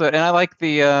funny episode, and I like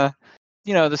the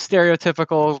the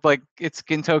stereotypical, like, it's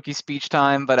Gintoki speech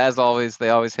time, but as always, they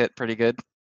always hit pretty good.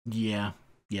 Yeah,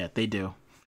 they do.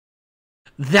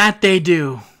 That they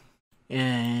do.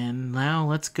 And now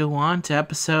let's go on to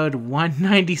episode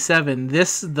 197.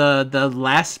 The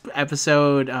last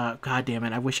episode, god damn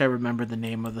it, I wish I remembered the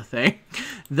name of the thing.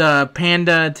 The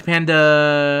Panda...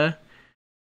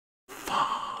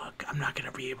 Fuck, I'm not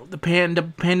gonna be able... The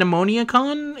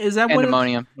Pandemoniacon? Is that what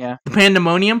Pandemonium, yeah. The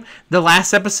Pandemonium? The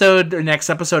last episode, or next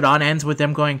episode on, ends with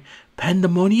them going,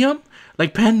 Pandemonium?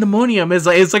 Like, Pandemonium is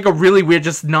like, it's like a really weird,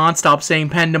 just non-stop saying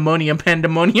Pandemonium,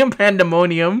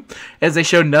 as they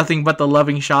show nothing but the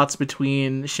loving shots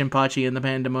between Shinpachi and the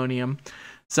Pandemonium.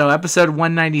 So, episode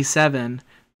 197,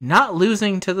 Not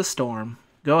Losing to the Storm.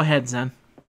 Go ahead, Zen.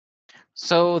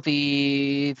 So,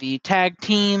 the tag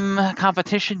team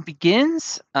competition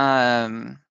begins.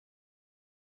 The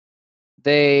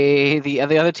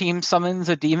other team summons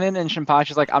a demon, and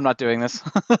Shinpachi's like, I'm not doing this.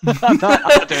 I'm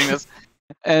not doing this.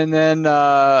 And then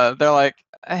they're like,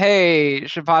 hey,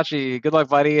 Shinpachi, good luck,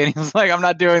 buddy. And he's like, I'm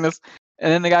not doing this.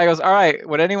 And then the guy goes, all right,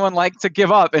 would anyone like to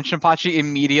give up? And Shinpachi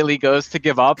immediately goes to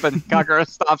give up, and Kagura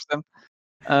stops him.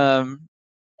 And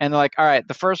they're like, all right,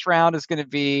 the first round is going to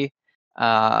be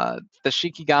the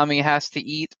Shikigami has to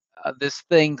eat this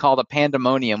thing called a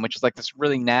pandemonium, which is like this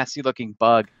really nasty-looking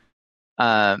bug.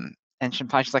 And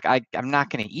Shinpachi's like, I'm not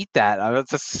going to eat that.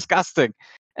 It's disgusting.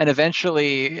 And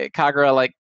eventually, Kagura,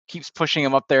 like, keeps pushing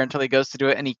him up there until he goes to do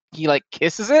it, and he like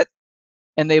kisses it,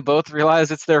 and they both realize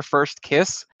it's their first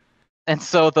kiss. And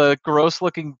so the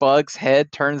gross-looking bug's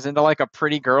head turns into like a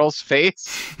pretty girl's face,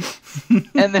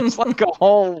 and there's like a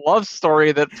whole love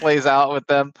story that plays out with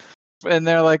them, and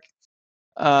they're like,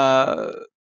 the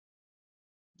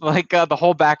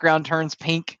whole background turns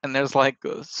pink, and there's like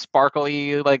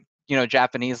sparkly, like, you know,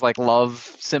 Japanese like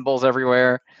love symbols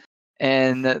everywhere,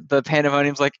 and the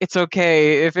pandemonium's like, it's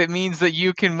okay if it means that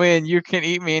you can win, you can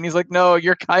eat me, and he's like, no,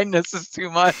 your kindness is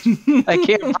too much. I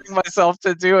can't bring myself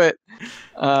to do it.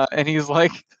 And he's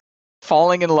like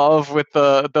falling in love with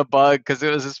the bug because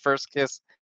it was his first kiss.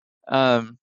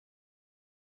 And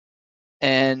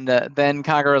then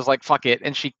Kagura's like, fuck it,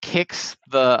 and she kicks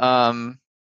the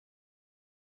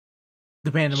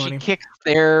pandemonium. She kicks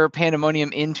their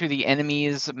pandemonium into the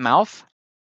enemy's mouth.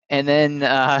 And then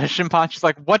Shinpachi's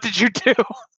like, what did you do?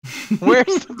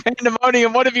 Where's the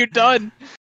pandemonium? What have you done?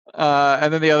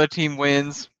 And then the other team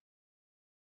wins.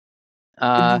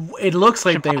 It looks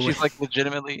like they win. She's like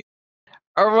legitimately.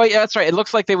 Oh, right, yeah, that's right. It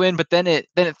looks like they win, but then it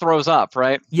throws up,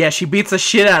 right? Yeah, she beats the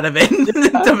shit out of it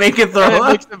to make it throw up.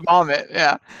 It makes it vomit,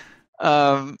 yeah.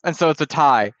 And so it's a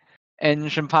tie. And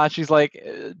Shinpachi's like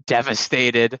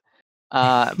devastated.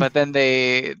 But then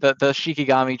the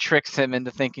Shikigami tricks him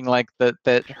into thinking like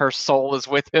that her soul is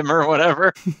with him or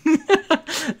whatever.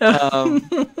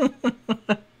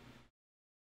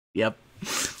 Yep.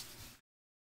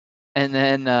 And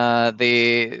then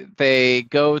they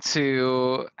go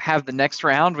to have the next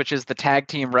round, which is the tag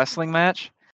team wrestling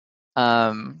match.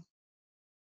 And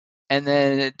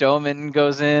then Doman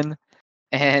goes in,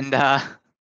 and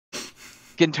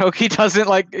Gintoki doesn't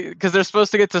like, because they're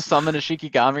supposed to get to summon a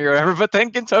Shikigami or whatever, but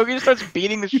then Gintoki just starts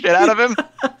beating the shit out of him.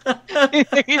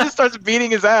 He just starts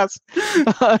beating his ass.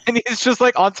 And he's just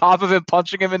like on top of him,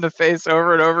 punching him in the face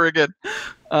over and over again.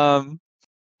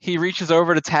 He reaches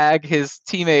over to tag his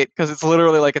teammate because it's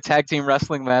literally like a tag team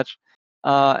wrestling match.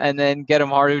 And then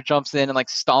Getamaru jumps in and like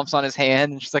stomps on his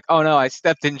hand, and she's like, "Oh no, I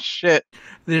stepped in shit."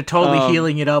 They're totally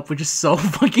healing it up, which is so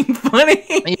fucking funny.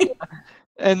 Yeah.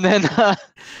 And then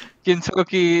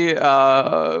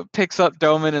Gintoki picks up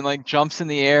Doman and like jumps in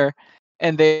the air,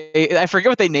 and I forget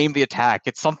what they named the attack.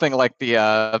 It's something like the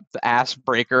ass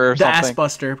breaker or something. The ass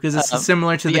buster, because it's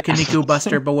similar to the Kaniku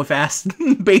buster, but with ass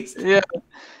based. Yeah.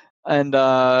 And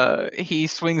he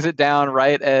swings it down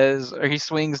he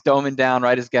swings Doman down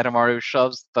right as Getamaru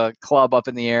shoves the club up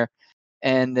in the air,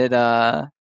 and it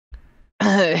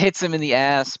hits him in the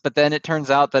ass. But then it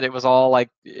turns out that it was all like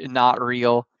not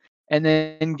real. And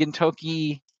then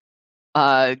Gintoki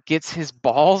gets his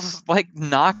balls like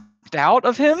knocked out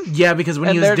of him. Yeah, because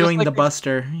when he was doing the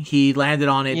buster, he landed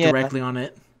on it, directly on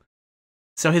it.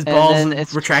 So his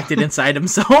balls retracted inside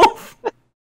himself.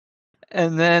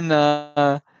 And then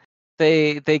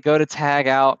they go to tag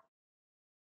out,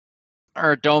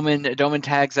 or Doman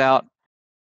tags out,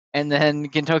 and then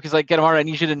Gintoki's like, Getamaru, I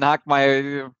need you to knock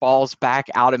my balls back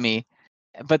out of me.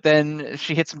 But then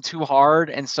she hits him too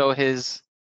hard, and so his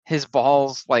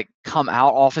balls like come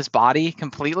out off his body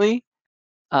completely.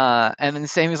 And then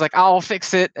Sammy's like, I'll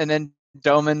fix it, and then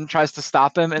Doman tries to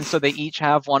stop him, and so they each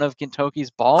have one of Gintoki's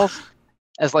balls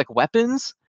as like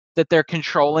weapons that they're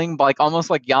controlling, like almost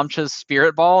like Yamcha's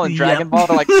spirit ball and Dragon Ball.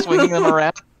 They're like swinging them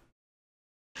around,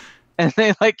 and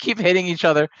they like keep hitting each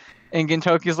other. And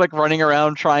Gintoki's like running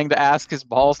around trying to ask his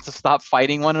balls to stop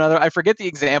fighting one another. I forget the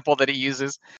example that he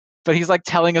uses, but he's like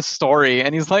telling a story,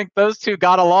 and he's like, "Those two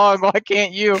got along. Why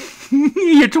can't you?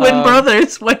 You're twin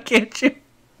brothers. Why can't you?"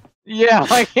 Yeah,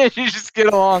 why can't you just get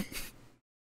along?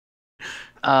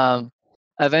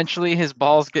 Eventually, his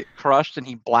balls get crushed, and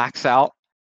he blacks out.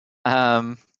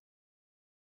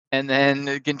 And then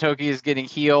Gintoki is getting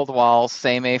healed while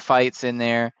Seimei fights in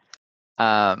there.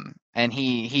 And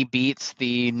he beats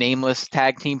the nameless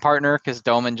tag team partner because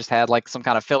Doman just had like some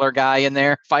kind of filler guy in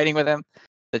there fighting with him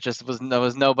that just was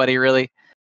nobody really.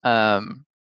 And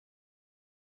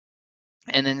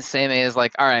then Seimei is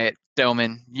like, all right,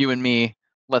 Doman, you and me,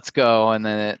 let's go. And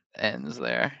then it ends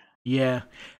there. Yeah,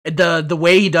 the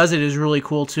way he does it is really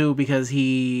cool too, because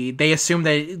they assume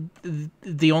that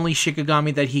the only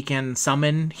Shikigami that he can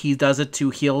summon, he does it to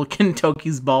heal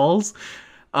Gintoki's balls.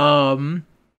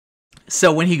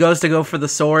 So when he goes to go for the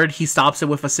sword, he stops it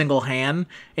with a single hand,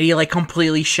 and he like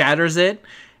completely shatters it,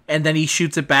 and then he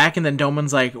shoots it back, and then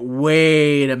Doman's like,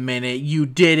 "Wait a minute, you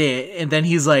did it!" And then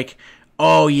he's like,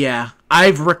 "Oh yeah,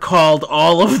 I've recalled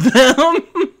all of them."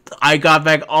 I got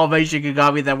back all my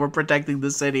Shikigami that were protecting the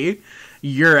city.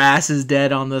 Your ass is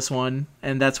dead on this one,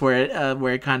 and that's where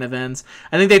it kind of ends.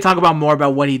 I think they talk about more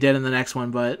about what he did in the next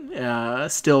one, but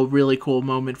still really cool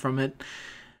moment from it.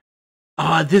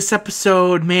 This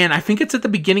episode, man, I think it's at the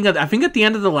beginning of, I think at the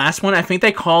end of the last one, I think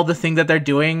they call the thing that they're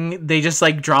doing, they just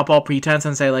like drop all pretense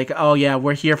and say like, oh yeah,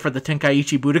 we're here for the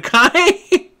Tenkaichi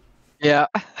Budokai. Yeah.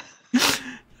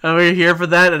 Oh, we're here for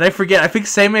that, and I forget. I think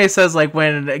Seimei says like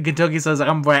when Gintoki says like,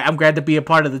 I'm glad to be a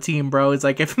part of the team, bro. It's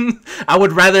like if I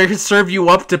would rather serve you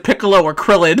up to Piccolo or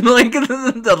Krillin, like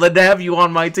than to have you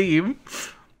on my team.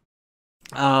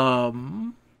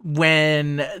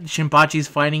 When Shinpachi's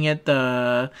fighting it,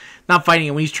 not fighting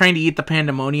it, when he's trying to eat the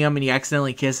pandemonium and he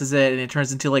accidentally kisses it, and it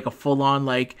turns into like a full on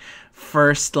like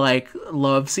first like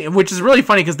love scene, which is really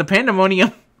funny because the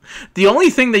pandemonium. The only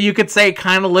thing that you could say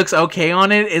kind of looks okay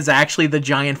on it is actually the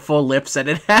giant full lips that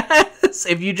it has.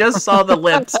 If you just saw the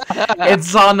lips and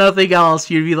saw nothing else,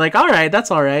 you'd be like, all right,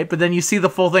 that's all right. But then you see the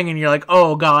full thing and you're like,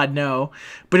 oh god, no.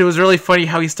 But it was really funny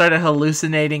how he started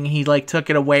hallucinating. He like took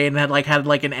it away and had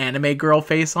like an anime girl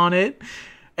face on it.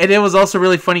 And it was also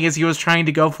really funny as he was trying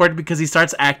to go for it because he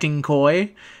starts acting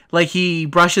coy. Like he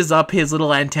brushes up his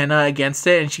little antenna against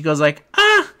it and she goes like,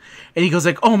 ah. And he goes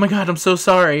like, oh my god, I'm so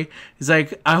sorry. He's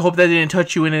like, I hope that didn't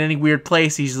touch you in any weird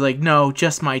place. He's like, no,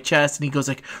 just my chest. And he goes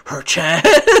like, her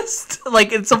chest?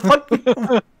 Like, it's a fucking...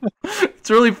 It's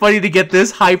really funny to get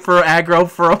this hyper aggro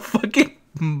for a fucking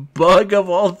bug of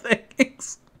all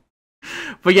things.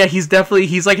 But yeah, he's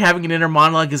like having an inner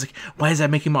monologue. He's like, why is that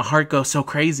making my heart go so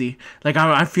crazy? Like,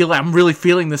 I feel like I'm really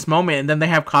feeling this moment. And then they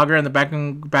have Kagura in the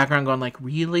background going like,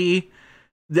 really?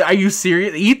 Are you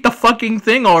serious? Eat the fucking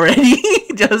thing already.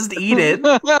 Just eat it.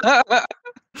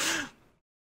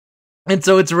 And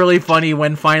so it's really funny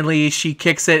when finally she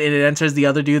kicks it and it enters the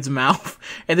other dude's mouth.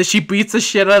 And then she beats the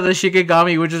shit out of the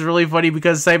Shikigami, which is really funny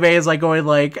because Seimei is like going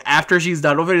like, after she's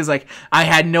done with it, he's like, I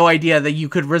had no idea that you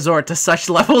could resort to such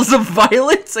levels of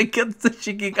violence against the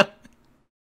Shikigami.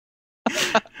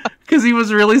 Because he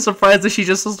was really surprised that she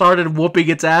just started whooping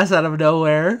its ass out of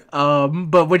nowhere.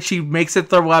 But when she makes it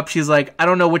throw up, she's like, I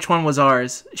don't know which one was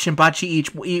ours. Shinpachi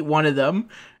eat one of them.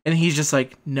 And he's just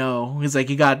like, no. He's like,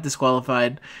 you got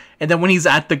disqualified. And then when he's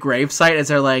at the gravesite, as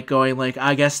they're like going like,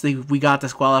 I guess we got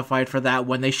disqualified for that.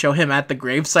 When they show him at the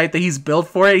gravesite that he's built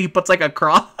for it, he puts like a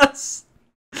cross.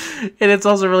 And it's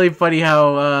also really funny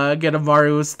how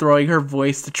Genamaru is throwing her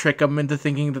voice to trick him into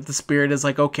thinking that the spirit is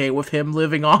like okay with him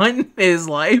living on in his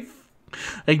life.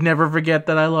 Like, never forget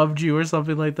that I loved you or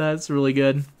something like that. It's really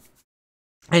good.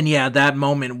 And yeah, that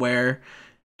moment where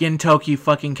Gintoki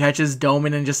fucking catches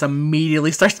Doman and just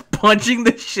immediately starts punching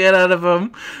the shit out of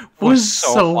him was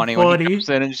so funny. When he comes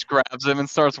in and just grabs him and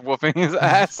starts whooping his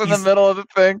ass in the middle of the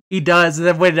thing. He does. And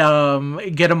then when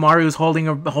Genamaru's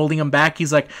holding him back,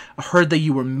 he's like, I heard that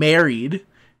you were married.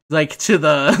 Like, to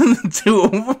her.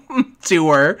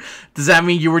 Does that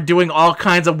mean you were doing all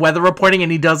kinds of weather reporting?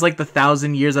 And he does like the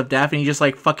 1,000 Years of Death, and he just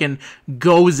like fucking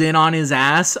goes in on his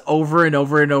ass over and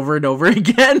over and over and over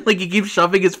again. Like, he keeps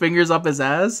shoving his fingers up his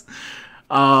ass.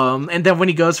 And then when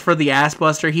he goes for the ass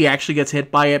buster, he actually gets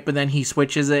hit by it, but then he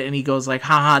switches it and he goes like,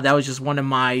 haha, that was just one of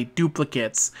my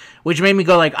duplicates, which made me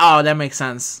go like, oh, that makes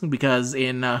sense, because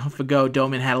in Fago,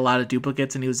 Doman had a lot of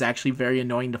duplicates and he was actually very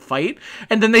annoying to fight.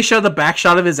 And then they show the back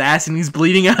shot of his ass and he's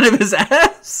bleeding out of his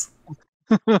ass.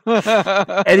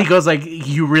 And he goes like,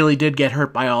 you really did get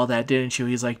hurt by all that, didn't you?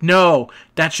 He's like, no,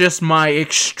 that's just my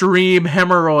extreme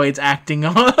hemorrhoids acting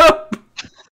up.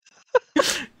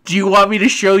 Do you want me to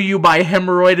show you my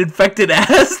hemorrhoid-infected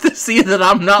ass to see that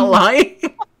I'm not lying?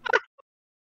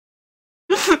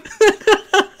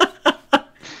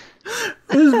 It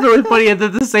was really funny, and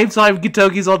at the same time,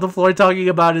 Gintoki's on the floor talking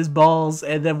about his balls,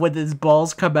 and then when his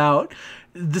balls come out,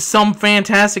 some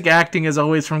fantastic acting as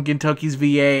always from Gintoki's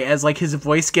VA, as like his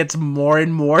voice gets more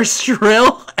and more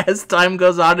shrill as time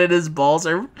goes on, and his balls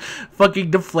are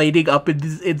fucking deflating up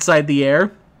inside the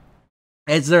air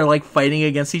as they're like fighting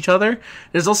against each other.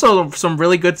 There's also some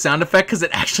really good sound effect because it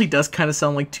actually does kind of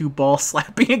sound like two balls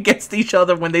slapping against each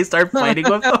other when they start fighting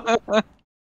with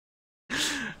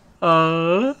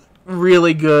them.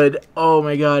 Really good. Oh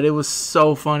my god, it was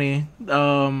so funny.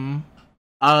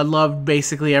 I loved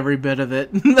basically every bit of it.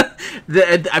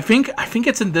 I think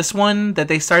it's in this one that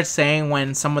they start saying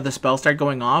when some of the spells start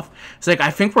going off. It's like, I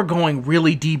think we're going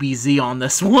really DBZ on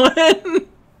this one.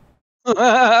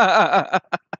 I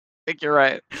think you're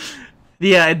right.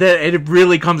 Yeah, it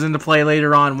really comes into play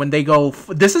later on when they go.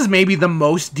 This is maybe the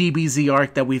most DBZ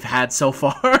arc that we've had so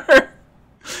far.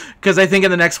 Because I think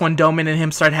in the next one, Doman and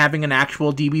him start having an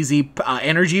actual DBZ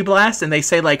energy blast, and they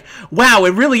say like, wow,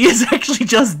 it really is actually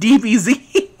just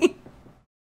DBZ.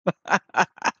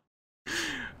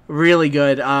 Really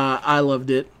good. I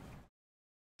loved it.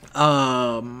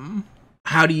 How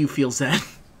do you feel, Zen?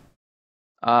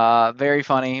 Very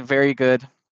funny, very good.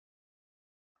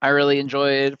 I really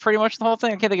enjoyed pretty much the whole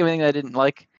thing. I can't think of anything I didn't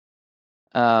like.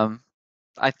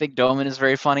 I think Doman is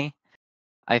very funny.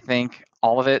 I think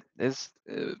all of it is.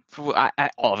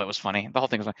 All of it was funny. The whole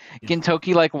thing was funny. Yeah.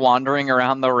 Gintoki like wandering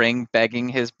around the ring, begging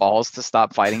his balls to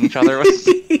stop fighting each other was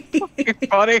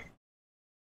funny.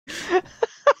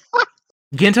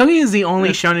 Gintoki is the only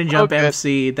It's Shonen so Jump good.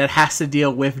 MC that has to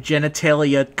deal with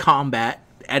genitalia combat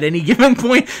at any given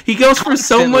point. He goes for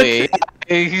so much.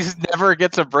 He never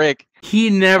gets a break. He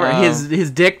never.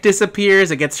 His dick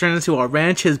disappears. It gets turned into a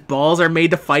wrench. His balls are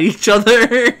made to fight each other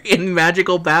in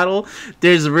magical battle.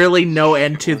 There's really no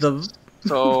end to them.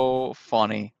 So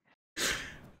funny.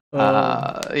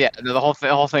 Yeah, the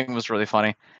whole thing was really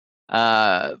funny.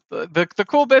 The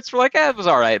cool bits were like, it was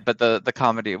all right, but the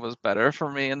comedy was better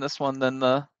for me in this one than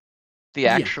the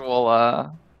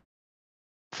actual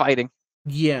fighting.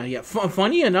 Yeah.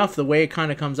 Funny enough, the way it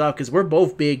kind of comes out, because we're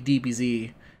both big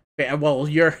DBZ. Well,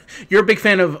 you're a big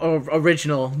fan of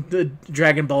original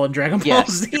Dragon Ball and Dragon Ball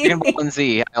Z. Dragon Ball and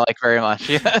Z, I like very much.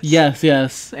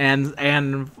 Yes,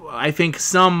 and I think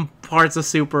some parts of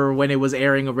Super when it was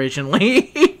airing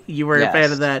originally, you were a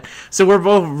fan of that. So we're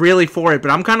both really for it.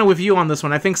 But I'm kind of with you on this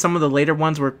one. I think some of the later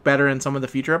ones were better in some of the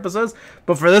future episodes,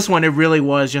 but for this one, it really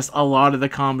was just a lot of the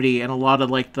comedy and a lot of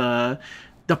like the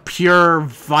pure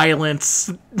violence,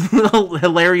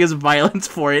 hilarious violence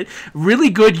for it. Really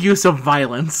good use of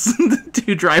violence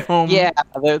to drive home. Yeah,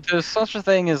 there's such a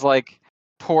thing as like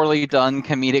poorly done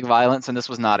comedic violence, and this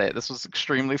was not it. This was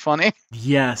extremely funny.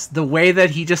 Yes, the way that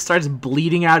he just starts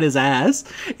bleeding out his ass,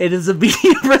 and his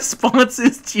immediate response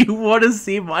is, "Do you want to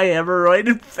see my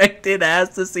hemorrhoid-infected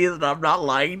ass to see that I'm not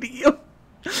lying to you?"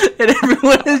 And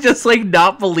everyone is just like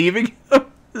not believing him.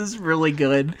 This is really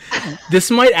good. This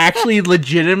might actually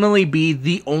legitimately be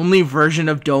the only version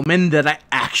of Doman that I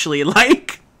actually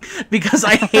like, because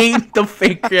I hate the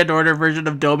fake Grand Order version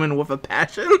of Doman with a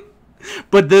passion.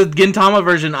 But the Gintama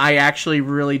version I actually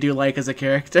really do like as a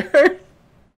character.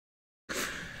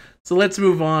 So let's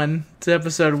move on to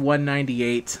episode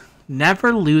 198.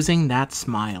 Never Losing That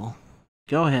Smile.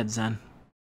 Go ahead, Zen.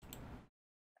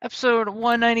 Episode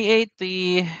 198,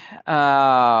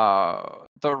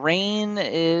 the rain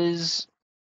is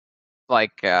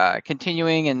like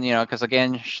continuing, and because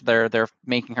again they're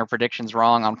making her predictions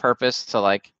wrong on purpose to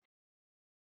like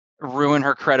ruin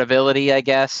her credibility, I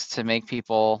guess, to make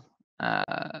people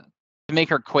to make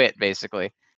her quit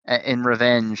basically in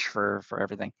revenge for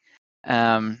everything.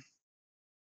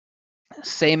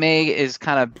 Seimei is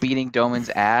kind of beating Doman's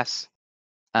ass,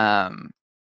 and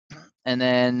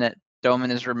then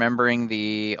Doman is remembering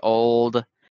the old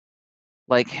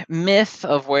like myth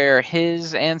of where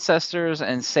his ancestors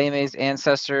and Seimei's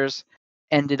ancestors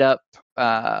ended up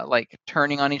like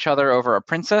turning on each other over a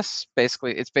princess.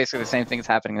 Basically, it's basically the same thing that's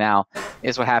happening now.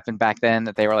 Is what happened back then,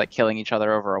 that they were like killing each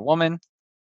other over a woman.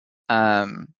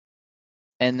 And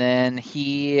then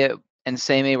he and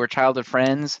Seimei were childhood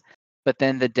friends, but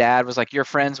then the dad was like, "You're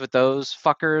friends with those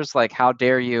fuckers? Like, how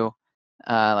dare you?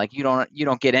 Like, you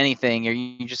don't get anything.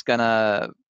 You're just gonna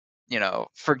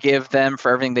forgive them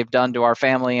for everything they've done to our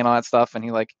family and all that stuff." And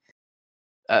he like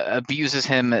abuses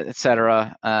him,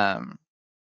 etc.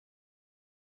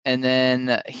 And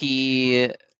then he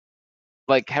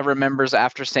like remembers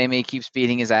after Seimei keeps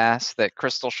beating his ass that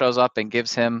Crystal shows up and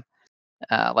gives him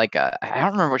like I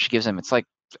don't remember what she gives him. It's like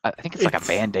I think it's like a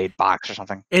Band-Aid box or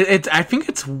something. I think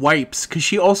it's wipes, because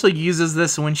she also uses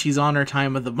this when she's on her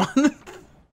time of the month.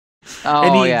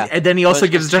 Oh, and then he also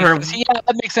gives to her. Yeah,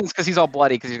 that makes sense because he's all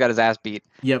bloody because he's got his ass beat.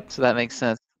 Yep. So that makes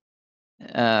sense.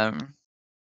 And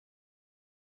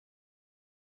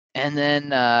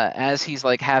then as he's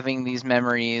like having these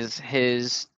memories,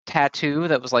 his tattoo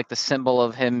that was like the symbol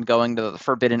of him going to the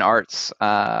forbidden arts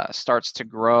starts to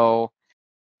grow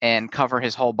and cover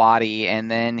his whole body,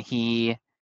 and then he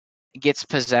gets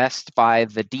possessed by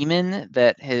the demon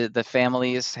that the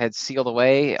families had sealed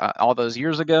away all those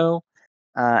years ago,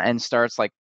 and starts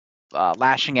like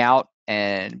lashing out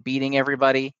and beating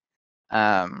everybody.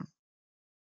 Seimei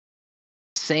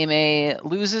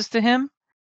loses to him,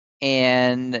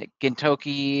 and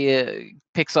Gintoki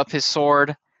picks up his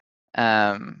sword.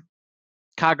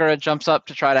 Kagura jumps up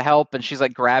to try to help, and she's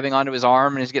like grabbing onto his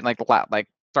arm, and he's getting like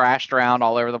thrashed around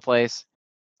all over the place.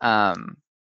 Seimei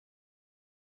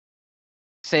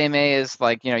is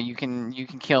like, you can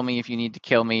kill me if you need to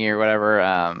kill me or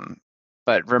whatever.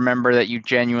 But remember that you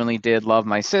genuinely did love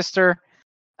my sister.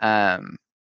 But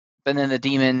then the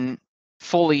demon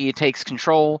fully takes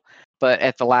control, but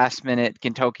at the last minute,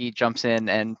 Gintoki jumps in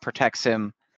and protects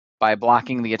him by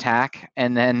blocking the attack.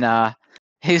 And then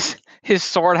his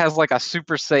sword has like a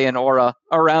Super Saiyan aura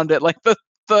around it, like the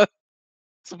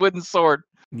wooden sword.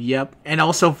 Yep. And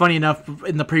also, funny enough,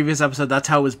 in the previous episode, that's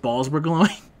how his balls were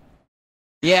glowing.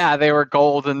 Yeah, they were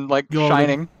gold and like Golden.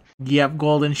 shining. Yep,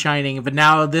 golden shining. But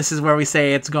now this is where we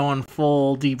say it's going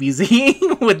full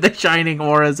DBZ with the shining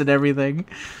auras and everything.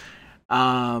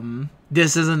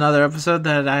 This is another episode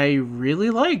that I really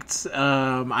liked.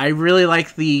 I really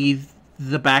like the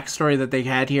backstory that they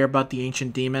had here about the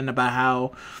ancient demon, about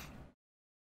how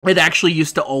it actually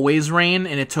used to always rain,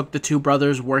 and it took the two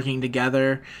brothers working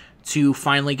together to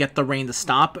finally get the rain to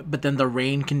stop. But then the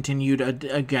rain continued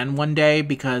again one day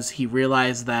because he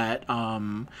realized that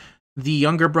the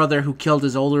younger brother who killed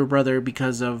his older brother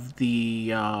because he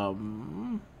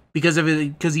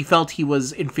felt he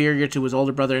was inferior to his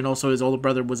older brother, and also his older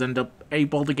brother was end up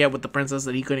able to get with the princess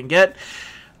that he couldn't get.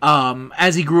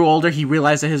 As he grew older, he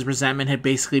realized that his resentment had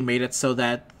basically made it so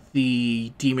that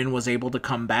the demon was able to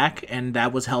come back, and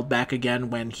that was held back again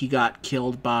when he got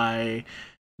killed by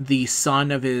the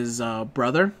son of his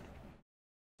brother.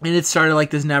 And it started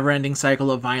like this never-ending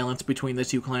cycle of violence between the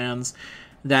two clans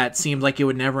that seemed like it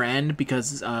would never end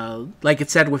because, like it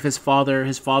said with his father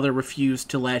refused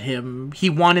to let him.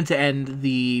 He wanted to end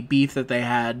the beef that they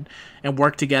had and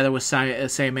work together with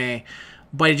Seimei,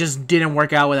 but it just didn't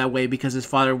work out that way because his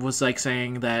father was like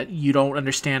saying that you don't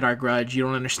understand our grudge, you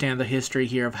don't understand the history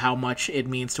here of how much it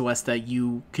means to us that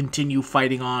you continue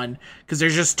fighting on, because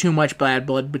there's just too much bad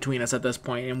blood between us at this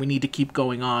point and we need to keep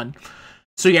going on.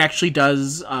 So he actually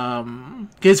does,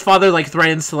 his father, like,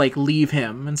 threatens to, like, leave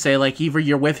him and say, like, either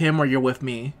you're with him or you're with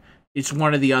me. It's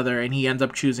one or the other, and he ends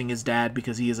up choosing his dad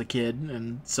because he is a kid,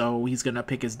 and so he's gonna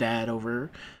pick his dad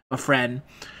over a friend.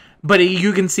 But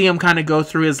you can see him kind of go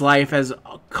through his life as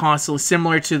constantly,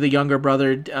 similar to the younger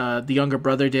brother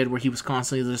did, where he was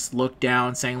constantly just looked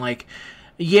down, saying, like,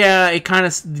 yeah, it kind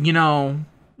of, you know,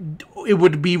 it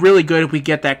would be really good if we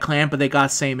get that clan, but they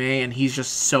got Seimei, and he's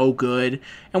just so good.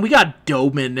 And we got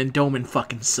Doman, and Doman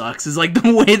fucking sucks, is like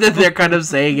the way that they're kind of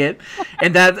saying it.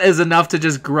 And that is enough to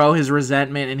just grow his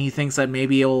resentment, and he thinks that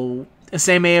maybe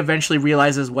Seimei eventually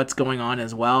realizes what's going on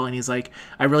as well, and he's like,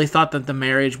 I really thought that the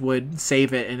marriage would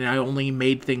save it, and I only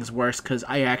made things worse, because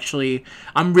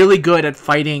I'm really good at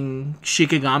fighting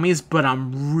Shikagamis, but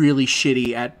I'm really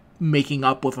shitty at making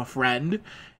up with a friend.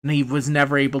 And he was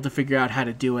never able to figure out how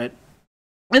to do it.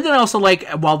 And then also, like,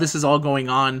 while this is all going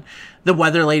on, the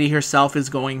weather lady herself is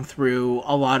going through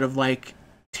a lot of, like,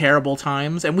 terrible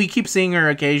times. And we keep seeing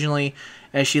her occasionally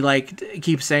as she, like,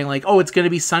 keeps saying, like, oh, it's going to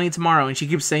be sunny tomorrow. And she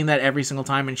keeps saying that every single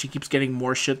time, and she keeps getting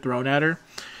more shit thrown at her.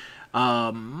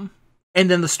 And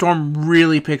then the storm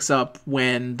really picks up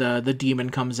when the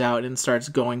demon comes out and starts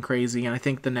going crazy. And I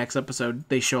think the next episode,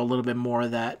 they show a little bit more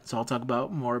of that. So I'll talk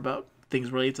more about things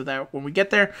related to that when we get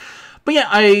there. But yeah,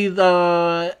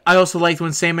 I also liked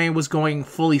when Seimei was going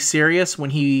fully serious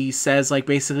when he says, like,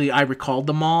 basically, I recalled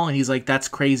them all, and he's like, that's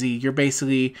crazy. You're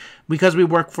basically, because we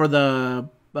work for the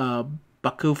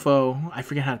Bakufo, I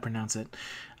forget how to pronounce it.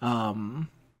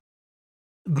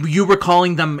 You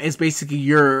recalling them is basically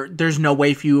there's no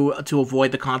way for you to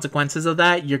avoid the consequences of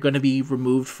that. You're going to be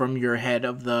removed from your head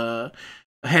of the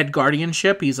head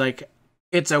guardianship. He's like,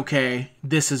 it's okay.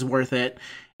 This is worth it.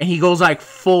 And he goes, like,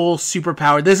 full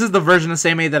superpower. This is the version of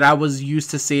Seimei that I was used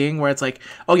to seeing, where it's like,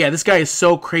 oh yeah, this guy is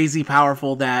so crazy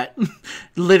powerful that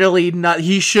literally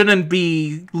he shouldn't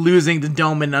be losing to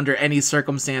Doman under any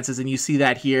circumstances, and you see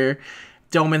that here.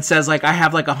 Doman says, like, I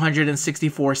have, like,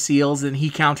 164 seals, and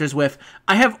he counters with,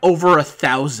 I have over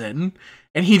 1,000.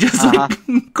 And he just,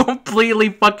 like, completely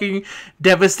fucking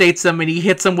devastates them, and he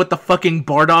hits him with the fucking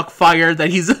Bardock fire that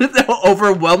he's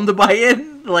overwhelmed by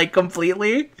it, like,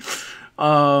 completely.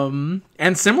 And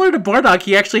similar to Bardock,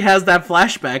 he actually has that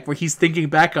flashback where he's thinking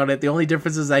back on it. The only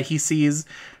difference is that he sees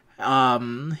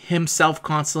himself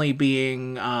constantly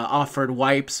being offered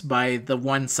wipes by the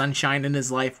one sunshine in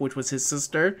his life, which was his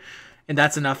sister. And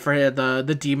that's enough for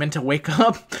the demon to wake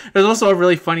up. It's also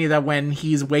really funny that when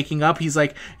he's waking up, he's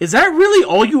like, is that really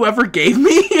all you ever gave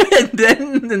me? and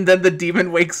then the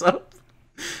demon wakes up.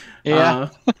 Yeah.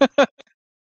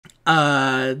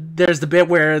 There's the bit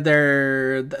where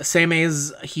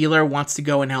Seimei's healer wants to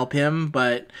go and help him,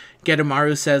 but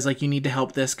Gedamaru says, like, you need to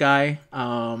help this guy.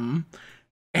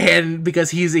 And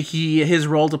because his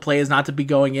role to play is not to be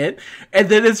going it. And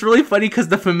then it's really funny because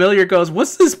the familiar goes,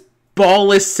 what's this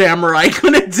ballless samurai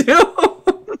gonna do?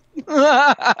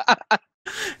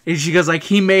 And she goes, like,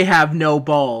 he may have no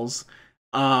balls.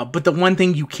 But the one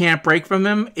thing you can't break from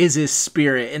him is his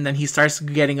spirit. And then he starts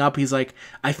getting up. He's like,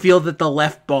 I feel that the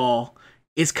left ball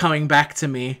is coming back to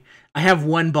me. I have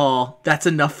one ball. That's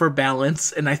enough for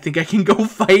balance. And I think I can go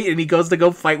fight. And he goes to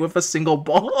go fight with a single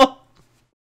ball.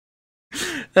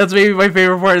 That's maybe my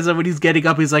favorite part is that when he's getting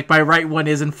up, he's like, my right one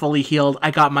isn't fully healed.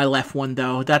 I got my left one,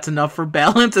 though. That's enough for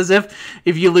balance. As if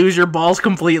you lose your balls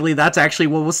completely, that's actually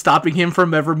what was stopping him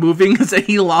from ever moving, is that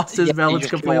he lost his balance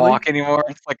completely. Can't walk anymore.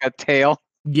 It's like a tail.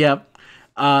 Yep.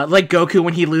 Like Goku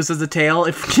when he loses a tail.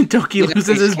 If Gintoki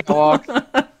loses his balls,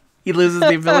 he loses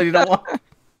the ability to walk.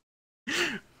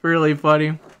 Really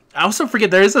funny. I also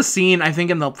forget, there is a scene, I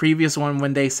think in the previous one,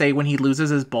 when they say when he loses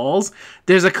his balls,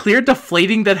 there's a clear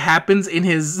deflating that happens in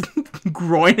his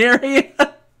groin area.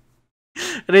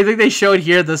 And I think they showed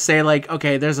here to say, like,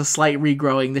 okay, there's a slight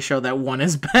regrowing to show that one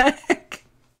is back.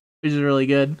 Which is really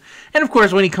good. And of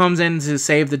course, when he comes in to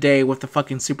save the day with the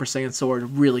fucking Super Saiyan sword,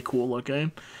 really cool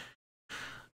looking.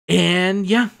 And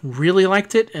yeah, really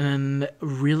liked it, and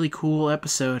really cool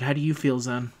episode. How do you feel,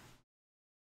 Zen?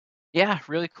 Yeah,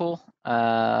 really cool.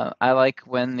 I like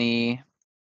when the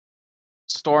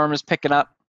storm is picking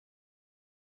up.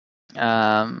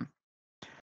 I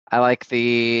like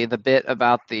the bit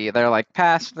about they're like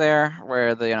past there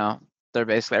where they're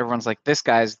basically everyone's like, this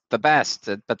guy's the best,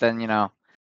 but then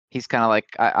he's kind of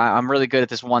like, I'm really good at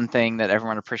this one thing that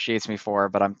everyone appreciates me for,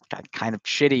 but I'm kind of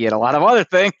shitty at a lot of other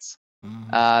things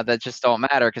that just don't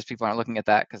matter because people aren't looking at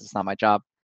that because it's not my job.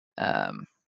 It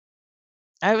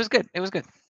was good. It was good.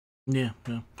 Yeah.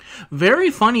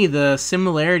 Very funny, the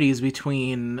similarities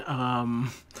between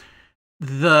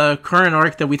the current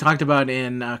arc that we talked about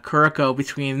in Kuroko,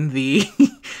 between the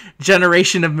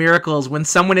generation of miracles. When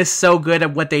someone is so good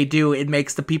at what they do, it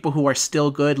makes the people who are still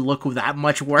good look that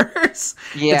much worse.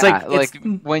 Yeah, it's like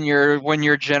when you're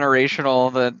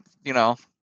generational, that you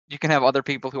can have other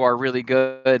people who are really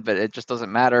good, but it just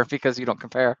doesn't matter because you don't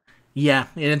compare. Yeah,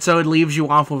 and so it leaves you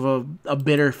off with a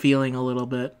bitter feeling a little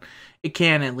bit. It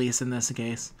can, at least in this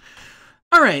case.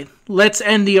 Alright, let's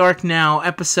end the arc now.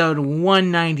 Episode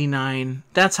 199.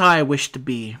 That's How I Wish to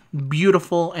Be.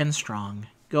 Beautiful and strong.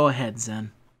 Go ahead,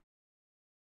 Zen.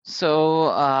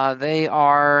 So, they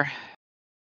are...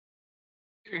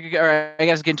 I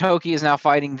guess Gintoki is now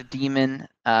fighting the demon,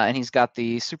 and he's got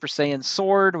the Super Saiyan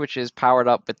sword, which is powered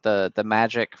up with the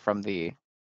magic from the...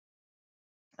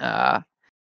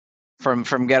 From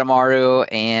Getamaru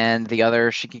and the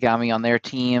other Shikigami on their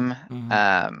team.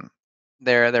 Mm-hmm.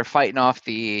 They're fighting off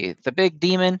the big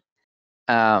demon.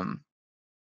 Gintoki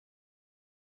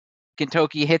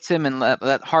hits him and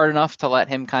let hard enough to let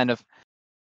him kind of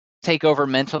take over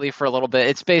mentally for a little bit.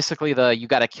 It's basically the "you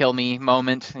gotta kill me"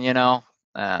 moment,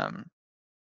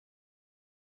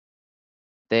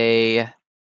 They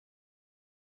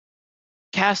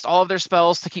cast all of their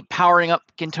spells to keep powering up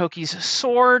Gintoki's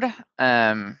sword.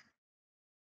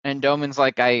 And Doman's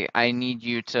like, I need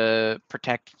you to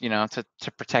protect, to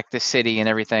protect this city and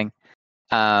everything.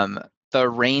 The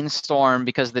rainstorm,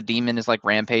 because the demon is like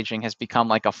rampaging, has become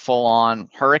like a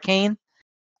full-on hurricane.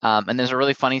 And there's a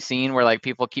really funny scene where like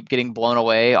people keep getting blown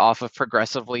away off of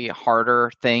progressively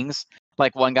harder things.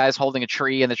 Like one guy's holding a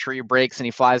tree and the tree breaks and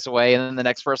he flies away, and then the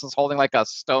next person's holding like a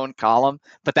stone column,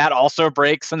 but that also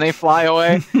breaks and they fly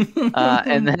away.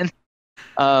 And then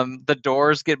the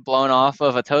doors get blown off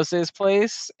of Atose's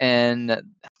place, and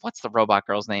what's the robot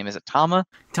girl's name? Is it Tama?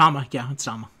 Tama, yeah, it's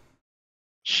Tama.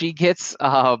 She gets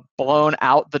blown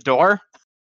out the door,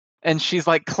 and she's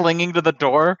like clinging to the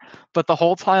door, but the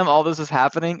whole time all this is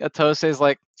happening, Atose's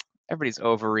like, everybody's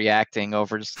overreacting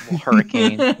over just a little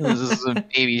hurricane. This is some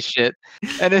baby shit.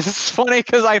 And it's funny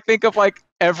because I think of like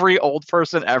every old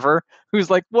person ever who's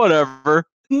like, whatever.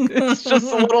 It's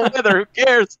just a little weather. Who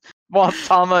cares? While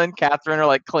Tama and Catherine are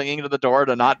like clinging to the door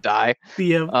to not die.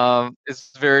 Yeah.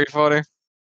 It's very funny.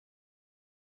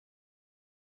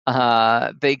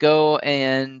 They go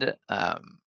and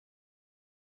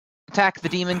attack the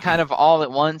demon kind of all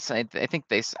at once. I think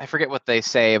I forget what they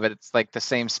say, but it's like the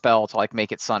same spell to like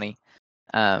make it sunny.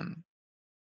 And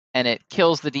it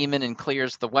kills the demon and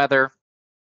clears the weather.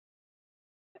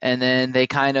 And then they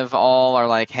kind of all are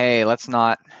like, hey, let's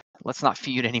not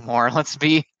feud anymore. Let's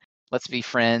be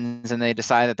friends. And they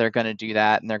decide that they're going to do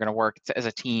that, and they're going to work as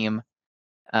a team.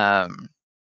 Gintoki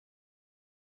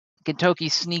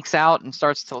sneaks out and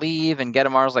starts to leave, and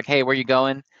Getamaru's like, hey, where you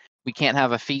going? We can't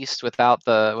have a feast without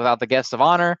the guest of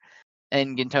honor.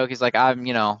 And Gintoki's like, I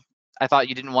thought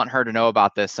you didn't want her to know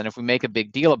about this, and if we make a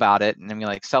big deal about it and then we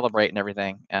like celebrate and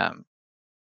everything,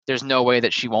 there's no way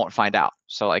that she won't find out.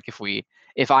 So like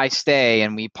if I stay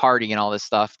and we party and all this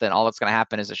stuff, then all that's going to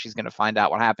happen is that she's going to find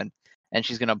out what happened, and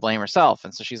she's going to blame herself.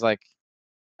 And so she's like,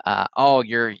 oh,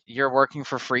 you're working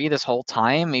for free this whole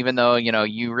time, even though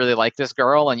you really like this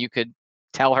girl and you could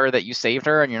tell her that you saved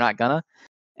her and you're not gonna.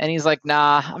 And he's like,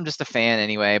 nah, I'm just a fan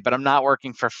anyway, but I'm not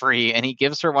working for free. And he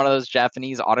gives her one of those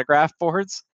Japanese autograph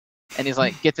boards, and he's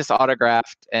like, "Get this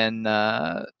autographed and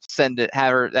send it.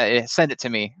 Have her send it to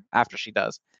me after she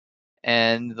does."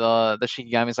 And the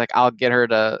Shikigami's like, "I'll get her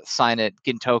to sign it,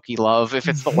 Gintoki love, if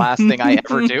it's the last thing I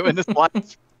ever do in this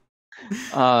life."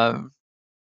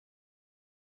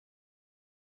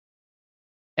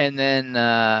 And then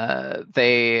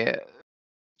they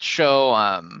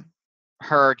show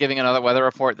her giving another weather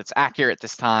report that's accurate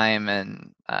this time,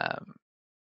 and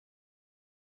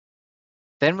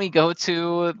then we go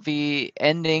to the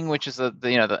ending, which is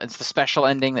it's the special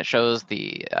ending that shows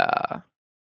the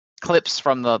clips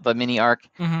from the mini arc,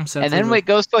 and then it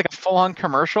goes to like a full-on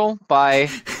commercial by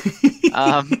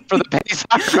for the Benny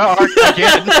Sakura arc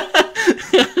again.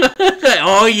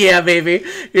 Oh yeah, baby!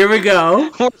 Here we go.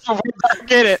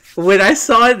 Get it? When I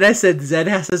saw it, I said Zen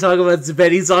has to talk about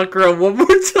Benny Sakura one more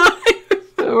time.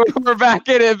 We're back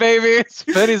in it, baby. It's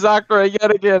Benny Sakura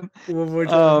yet again. One more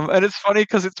time. And it's funny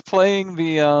because it's playing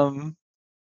the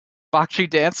Bakshi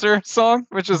Dancer song,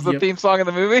 which is the theme song of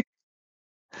the movie.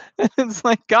 It's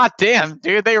like, God damn,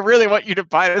 dude, they really want you to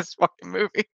buy this fucking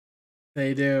movie.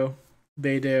 They do.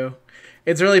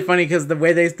 It's really funny because the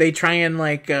way they try and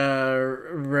like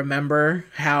remember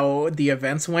how the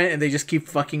events went, and they just keep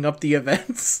fucking up the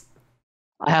events.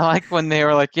 I like when they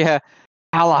were like, yeah,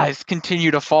 allies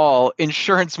continue to fall,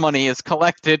 insurance money is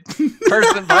collected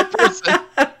person by person.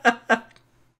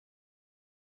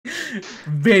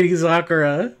 Benny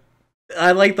Sakura.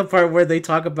 I like the part where they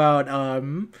talk about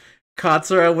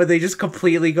Katsura, where they just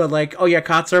completely go like, "Oh yeah,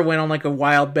 Katsura went on like a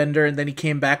wild bender, and then he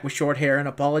came back with short hair and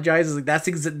apologizes." Like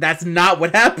that's not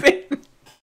what happened.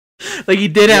 Like he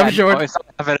did have short.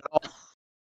 Have it at all.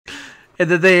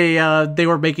 And then they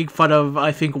were making fun of,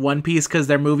 I think, One Piece because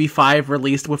their movie 5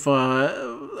 released with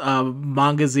a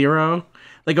manga 0,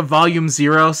 like a volume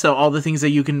 0, so all the things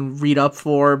that you can read up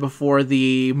for before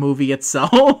the movie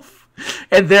itself.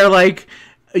 And they're like,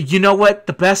 "You know what?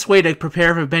 The best way to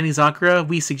prepare for Benny Sakura,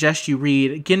 we suggest you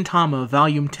read Gintama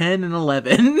volume 10 and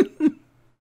 11.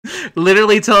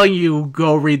 Literally telling you,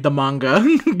 go read the manga.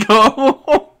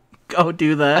 Go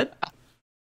do that.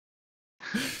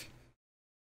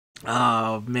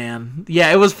 Oh, man.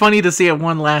 Yeah, it was funny to see it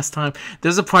one last time.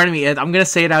 There's a part of me, I'm going to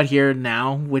say it out here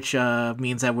now, which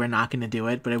means that we're not going to do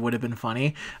it, but it would have been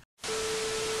funny.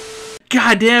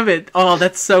 God damn it. Oh,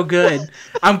 that's so good.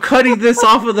 I'm cutting this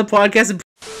off of the podcast.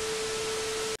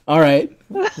 All right.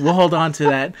 We'll hold on to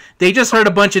that. They just heard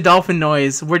a bunch of dolphin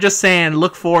noise. We're just saying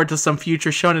look forward to some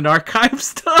future Shonen Archive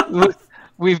stuff.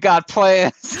 We've got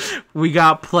plans. We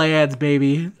got plans,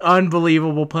 baby.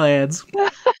 Unbelievable plans.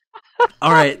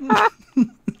 All right.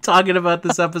 Talking about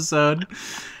this episode.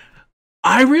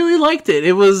 I really liked it.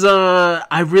 It was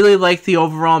I really liked the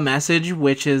overall message,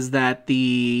 which is that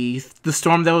the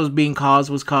storm that was being caused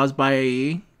was caused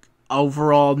by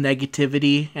overall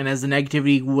negativity, and as the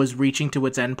negativity was reaching to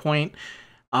its endpoint,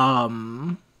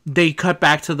 they cut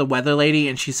back to the weather lady,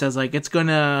 and she says like it's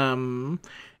gonna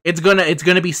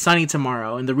be sunny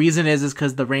tomorrow, and the reason is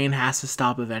because the rain has to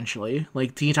stop eventually.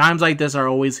 Like times like this are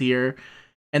always here.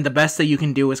 And the best that you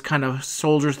can do is kind of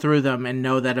soldier through them and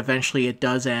know that eventually it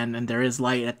does end and there is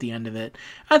light at the end of it.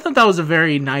 I thought that was a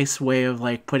very nice way of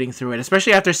like putting through it,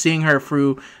 especially after seeing her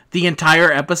through the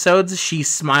entire episodes. She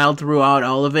smiled throughout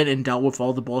all of it and dealt with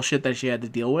all the bullshit that she had to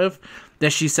deal with.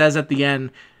 That she says at the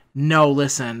end, "No,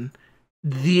 listen,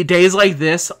 the days like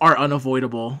this are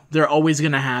unavoidable. They're always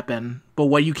going to happen. But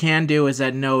what you can do is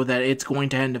that know that it's going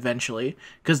to end eventually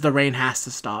because the rain has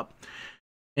to stop."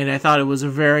 And I thought it was a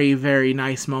very, very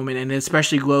nice moment, and it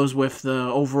especially goes with the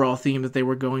overall theme that they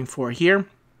were going for here.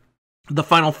 The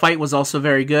final fight was also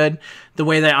very good. The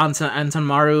way that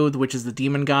Ansanmaru, which is the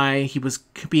demon guy, he was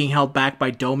being held back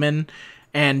by Domin,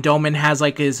 and Domin has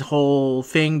like his whole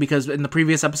thing, because in the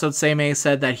previous episode, Seimei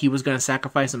said that he was going to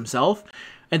sacrifice himself,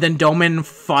 and then Domin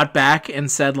fought back and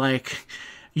said like,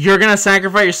 "You're going to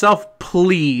sacrifice yourself?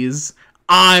 Please.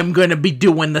 I'm gonna be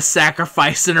doing the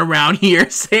sacrificing around here,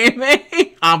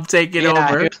 Seimei. I'm taking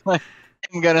over.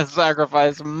 I'm gonna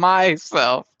sacrifice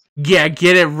myself." Yeah,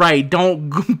 get it right.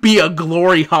 Don't be a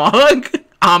glory hog.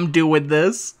 I'm doing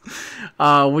this.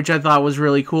 Which I thought was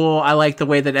really cool. I like the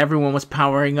way that everyone was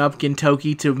powering up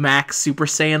Gintoki to max Super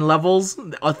Saiyan levels.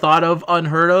 A thought of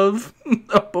unheard of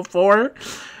before.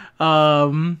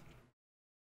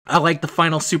 I like the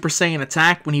final Super Saiyan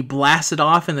attack when he blasted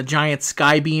off in the giant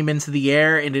sky beam into the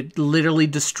air, and it literally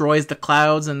destroys the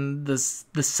clouds and the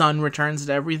sun returns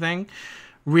to everything.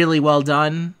 Really well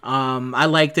done. I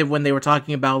liked it when they were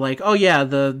talking about like, oh yeah,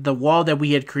 the wall that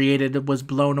we had created was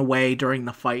blown away during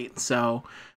the fight, so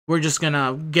we're just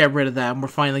gonna get rid of that and we're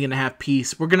finally gonna have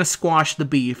peace. We're gonna squash the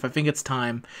beef. I think it's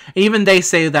time. And even they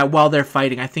say that while they're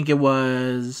fighting. I think it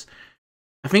was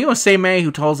I think it was Seimei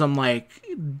who tells him, like,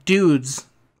 dudes,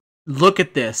 look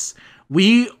at this.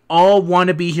 We all want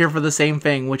to be here for the same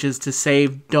thing, which is to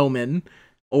save Domin,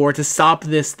 or to stop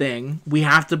this thing. We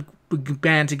have to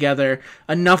band together.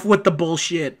 Enough with the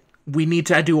bullshit. We need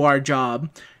to do our job.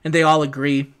 And they all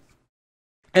agree.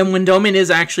 And when Domin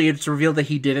is actually, it's revealed that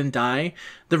he didn't die,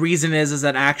 the reason is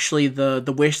that actually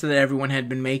the wish that everyone had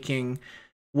been making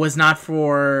was not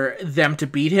for them to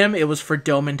beat him, it was for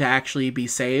Domin to actually be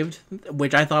saved,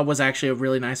 which I thought was actually a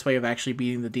really nice way of actually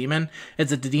beating the demon.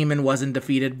 It's that the demon wasn't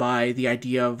defeated by the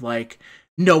idea of, like,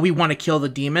 no, we want to kill the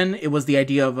demon. It was the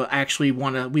idea of actually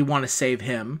we want to save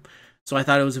him. So I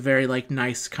thought it was a very, like,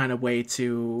 nice kind of way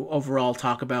to overall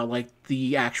talk about, like,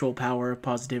 the actual power of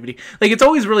positivity. Like, it's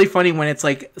always really funny when it's,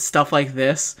 like, stuff like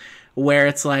this, where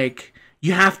it's like,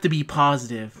 you have to be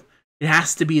positive. It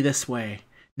has to be this way.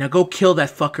 Now go kill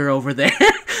that fucker over there.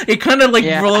 It kind of, like,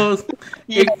 blows...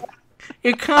 Yeah.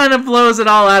 It kind of blows it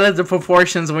all out of the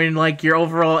proportions when, like, your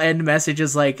overall end message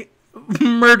is, like,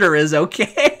 murder is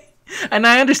okay. And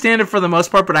I understand it for the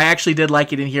most part, but I actually did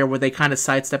like it in here where they kind of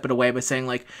sidestep it away by saying,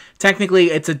 like,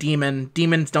 technically it's a demon.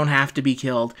 Demons don't have to be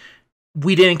killed.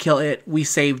 We didn't kill it. We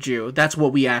saved you. That's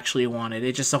what we actually wanted.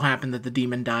 It just so happened that the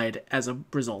demon died as a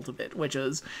result of it, which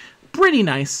is pretty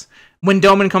nice. When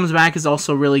Domin comes back is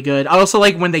also really good. I also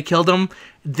like when they killed him,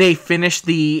 they finished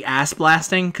the ass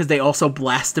blasting because they also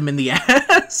blast him in the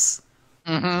ass.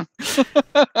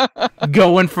 Mm-hmm.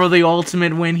 Going for the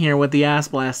ultimate win here with the ass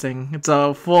blasting. It's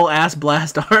a full ass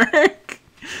blast arc.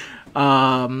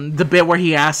 The bit where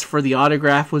he asked for the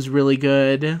autograph was really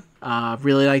good.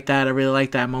 Really like that. I really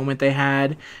like that moment they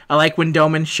had. I like when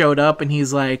Domin showed up and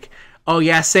he's like, oh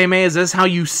yeah, Seimei, is this how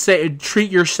you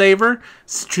treat your savior?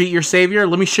 Treat your savior?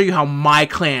 Let me show you how my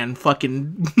clan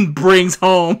fucking brings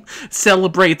home,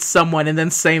 celebrates someone. And then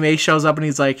Seimei shows up and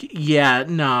he's like, yeah,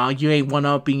 nah, you ain't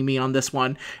one-upping me on this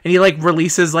one. And he, like,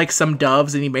 releases, like, some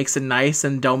doves and he makes it nice.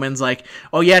 And Domin's like,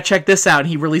 oh yeah, check this out. And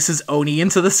he releases Oni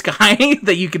into the sky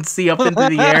that you can see up into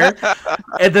the air.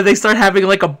 And then they start having,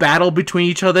 like, a battle between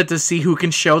each other to see who can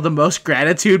show the most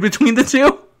gratitude between the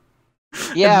two.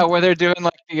 Yeah, where they're doing,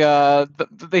 like,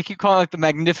 they keep calling it, like, the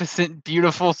magnificent,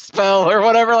 beautiful spell or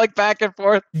whatever, like, back and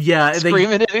forth. Yeah,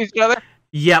 screaming at each other.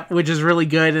 Yep, which is really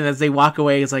good. And as they walk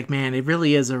away, it's like, man, it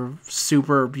really is a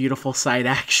super beautiful sight,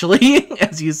 actually,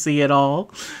 as you see it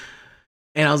all.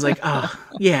 And I was like, oh,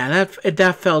 yeah,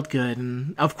 that felt good.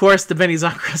 And of course, the Benny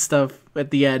Zakura stuff at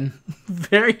the end,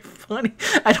 very funny.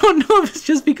 I don't know if it's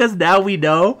just because now we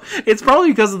know. It's probably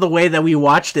because of the way that we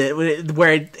watched it,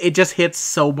 where it just hits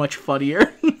so much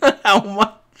funnier. how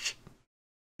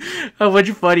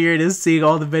much funnier it is seeing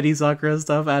all the Benny Zakura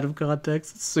stuff out of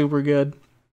context. It's super good.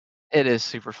 It is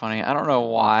super funny. I don't know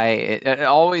why. It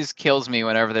always kills me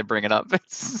whenever they bring it up.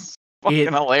 It's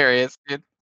fucking hilarious, dude.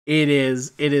 It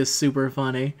is super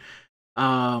funny.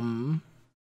 And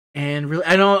really,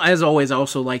 I know, as always, I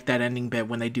also like that ending bit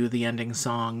when they do the ending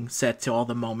song set to all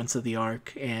the moments of the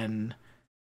arc. And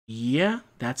yeah,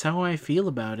 that's how I feel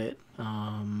about it.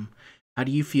 How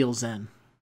do you feel, Zen?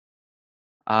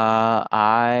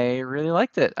 I really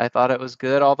liked it. I thought it was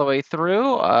good all the way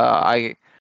through. I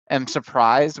am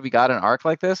surprised we got an arc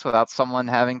like this without someone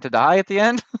having to die at the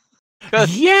end.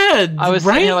 Yeah, I was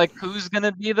right? sitting here like, who's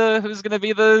gonna be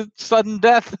the sudden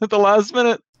death at the last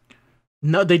minute?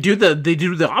 No, they do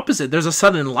the opposite. There's a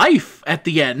sudden life at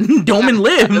the end. Domin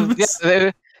lives.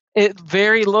 Yeah,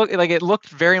 it looked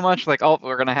very much like, oh,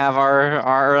 we're gonna have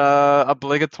our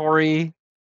obligatory,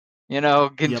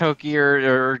 Gintoki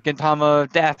or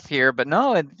Gintama death here, but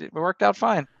no, it worked out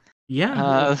fine.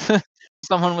 Yeah.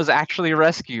 Someone was actually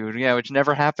rescued, which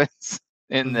never happens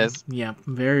in this. Yeah,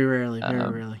 very rarely.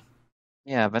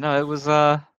 Yeah, but no, it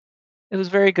was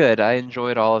very good. I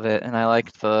enjoyed all of it, and I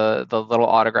liked the little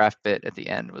autograph bit at the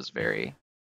end was very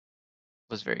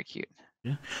cute.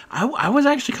 Yeah, I was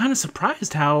actually kind of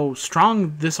surprised how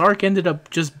strong this arc ended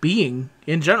up just being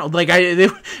in general. Like,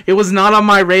 it was not on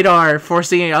my radar for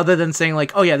seeing, other than saying,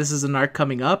 like, oh yeah, this is an arc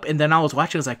coming up, and then I was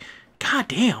watching, I was like, god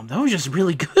damn, that was just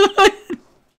really good.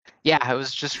 Yeah, it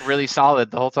was just really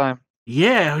solid the whole time.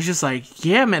 Yeah, I was just like,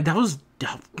 yeah, man, that was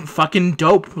fucking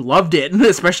dope. Loved it,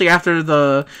 especially after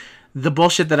the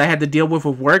bullshit that I had to deal with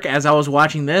work. As I was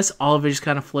watching this, all of it just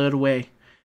kind of floated away.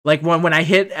 Like when I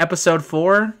hit episode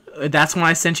 4, that's when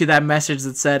I sent you that message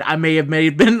that said I may have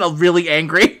been really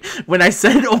angry when I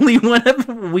said we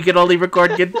could only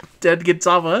record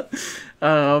Gintama.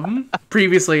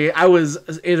 Previously, I was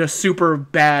in a super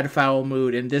bad foul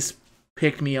mood, and this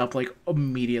picked me up, like,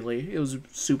 immediately. It was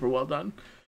super well done.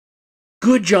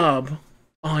 Good job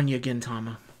on you,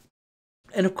 Gintama.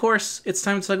 And of course, it's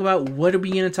time to talk about what are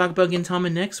we going to talk about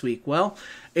Gintama next week. Well,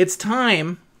 it's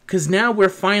time because now we're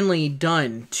finally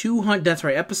done. 200. That's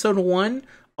right, episode 1,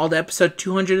 all the episode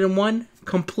 201,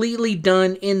 completely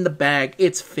done in the bag.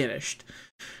 It's finished.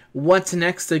 What's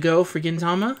next to go for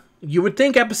Gintama? You would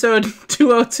think episode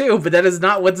 202, but that is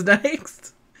not what's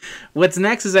next. What's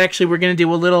next is actually we're going to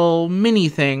do a little mini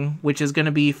thing, which is going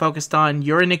to be focused on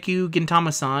Yoriniku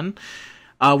Gintama-san,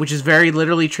 which is very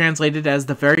literally translated as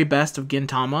the very best of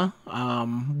Gintama,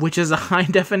 which is a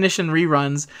high-definition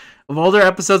reruns of older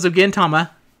episodes of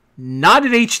Gintama, not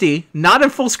in HD, not in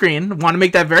full screen. Want to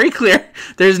make that very clear.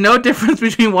 There's no difference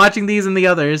between watching these and the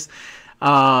others.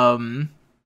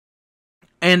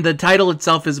 And the title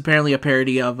itself is apparently a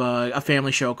parody of a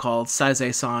family show called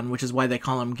Saizai-san, which is why they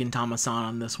call him Gintama-san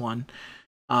on this one.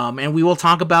 And we will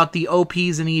talk about the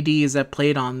OPs and EDs that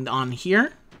played on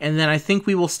here. And then I think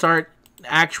we will start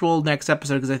actual next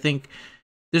episode, because I think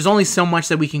there's only so much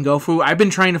that we can go through. I've been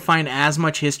trying to find as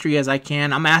much history as I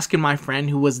can. I'm asking my friend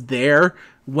who was there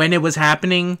when it was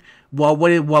happening, what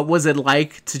was it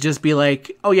like to just be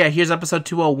like, oh yeah, here's episode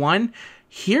 201.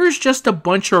 Here's just a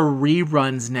bunch of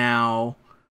reruns now.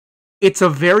 It's a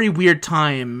very weird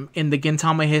time in the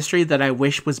Gintama history that I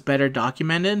wish was better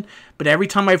documented, but every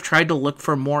time I've tried to look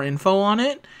for more info on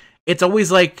it, it's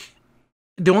always like,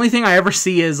 the only thing I ever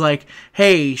see is like,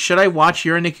 hey, should I watch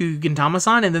Yoriniku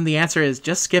Gintama-san? And then the answer is,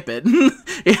 just skip it.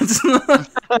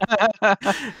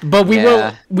 But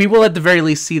we will at the very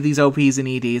least see these OPs and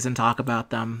EDs and talk about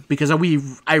them, because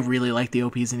I really like the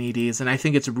OPs and EDs, and I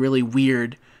think it's really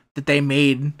weird that they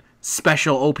made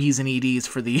special OPs and EDs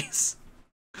for these.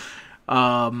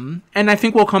 And I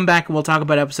think we'll come back and we'll talk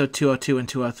about episode 202 and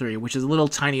 203, which is a little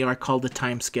tiny arc called the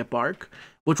Time Skip arc,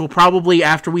 which will probably,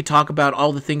 after we talk about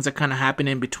all the things that kind of happen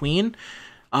in between,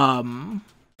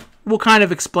 we'll kind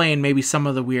of explain maybe some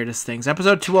of the weirdest things.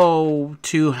 Episode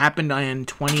 202 happened in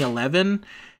 2011,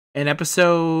 and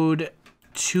episode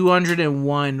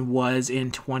 201 was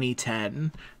in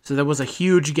 2010. So there was a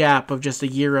huge gap of just a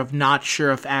year of not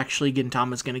sure if actually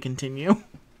Gintama's going to continue.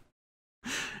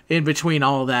 In between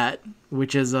all that,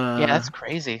 which is yeah, that's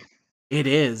crazy. It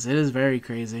is very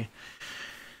crazy.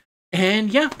 And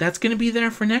yeah, that's gonna be there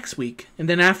for next week, and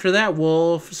then after that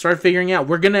we'll start figuring out.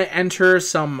 We're gonna enter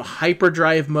some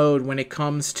hyperdrive mode when it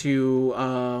comes to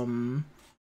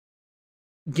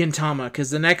Gintama, because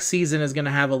the next season is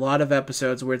gonna have a lot of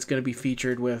episodes where it's gonna be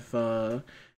featured with a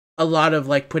lot of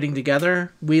like putting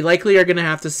together. We likely are gonna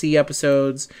have to see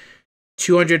episodes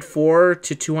 204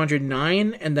 to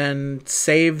 209, and then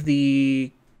save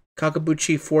the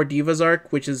Kakabuchi 4 Divas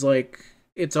arc, which is like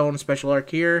its own special arc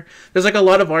here. There's like a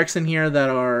lot of arcs in here that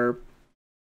are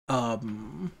a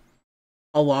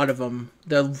lot of them.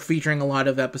 They're featuring a lot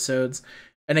of episodes.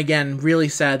 And again, really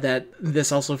sad that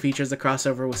this also features the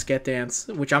crossover with Sket Dance,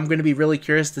 which I'm going to be really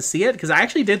curious to see it, because I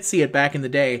actually did see it back in the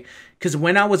day. Because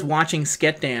when I was watching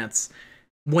Sket Dance,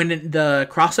 when the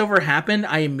crossover happened,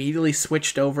 I immediately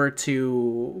switched over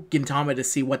to Gintama to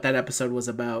see what that episode was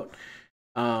about,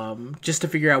 just to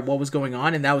figure out what was going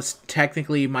on, and that was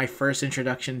technically my first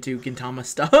introduction to Gintama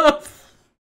stuff.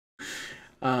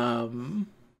 So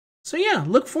yeah,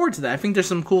 look forward to that. I think there's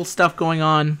some cool stuff going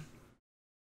on,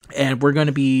 and we're going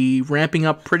to be ramping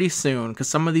up pretty soon, because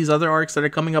some of these other arcs that are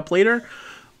coming up later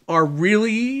are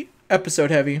really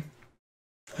episode heavy,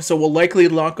 so we'll likely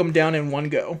lock them down in one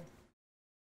go.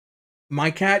 My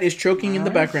cat is choking in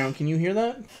the background. Can you hear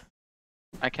that?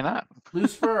 I cannot.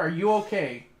 Lucifer, are you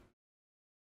okay?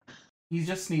 He's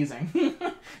just sneezing.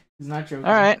 He's not joking.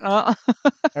 All right. Well.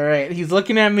 All right. He's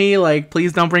looking at me like,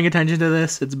 please don't bring attention to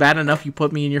this. It's bad enough you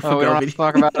put me in your we don't have to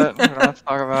talk about it. We don't have to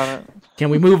talk about it. Can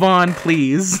we move on,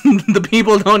 please? The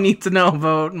people don't need to know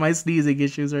about my sneezing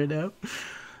issues right now.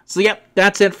 So, yep,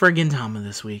 that's it for Gintama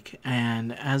this week.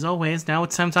 And as always, now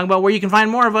it's time to talk about where you can find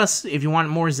more of us. If you want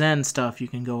more Zen stuff, you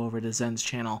can go over to Zen's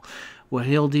channel, where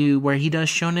he does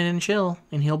Shonen and Chill,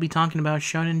 and he'll be talking about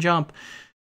Shonen Jump.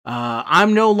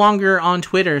 I'm no longer on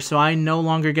Twitter, so I no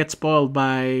longer get spoiled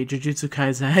by Jujutsu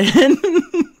Kaisen.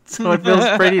 So it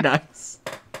feels pretty nice.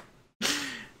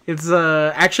 It's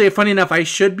actually, funny enough, I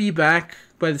should be back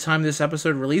by the time this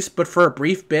episode released, but for a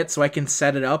brief bit, so I can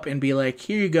set it up and be like,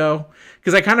 here you go.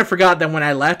 Because I kind of forgot that when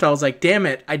I left, I was like, damn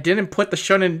it, I didn't put the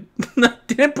Shonen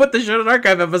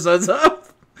Archive episodes up.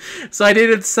 So I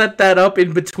didn't set that up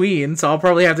in between, so I'll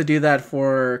probably have to do that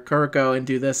for Kuroko and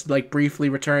do this, like, briefly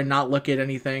return, not look at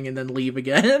anything, and then leave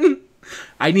again.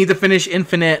 I need to finish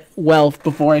Infinite Wealth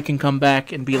before I can come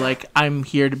back and be like, I'm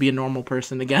here to be a normal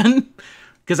person again.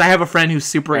 Because I have a friend who's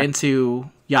super into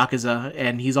Yakuza,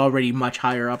 and he's already much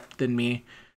higher up than me.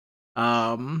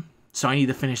 So I need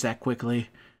to finish that quickly.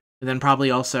 And then probably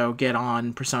also get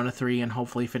on Persona 3 and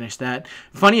hopefully finish that.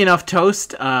 Funny enough,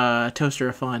 Toaster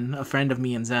of Fun, a friend of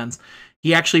me and Zen's,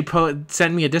 he actually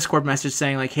sent me a Discord message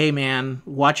saying, like, hey, man,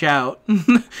 watch out.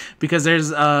 Because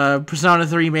there's Persona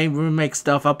 3 remake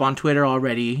stuff up on Twitter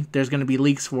already. There's going to be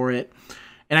leaks for it.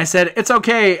 And I said, it's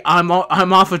okay, I'm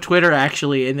off of Twitter,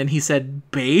 actually. And then he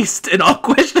said, based? And all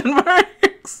question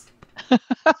marks.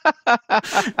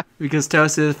 Because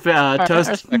Toast is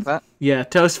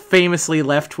Toast famously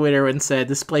left Twitter and said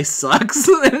this place sucks.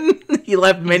 And he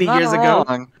left many years ago.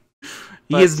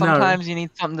 Sometimes you need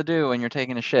something to do when you're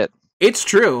taking a shit. It's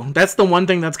true. That's the one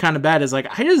thing that's kind of bad is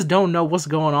like I just don't know what's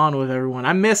going on with everyone.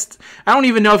 I don't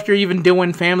even know if you're even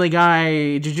doing Family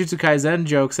Guy Jujutsu Kaisen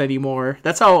jokes anymore.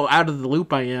 That's how out of the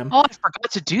loop I am. Oh, I forgot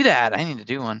to do that. I need to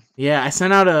do one. Yeah, I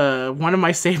sent out one of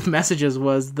my saved messages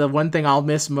was the one thing I'll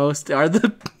miss most are the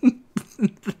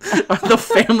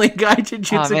Family Guy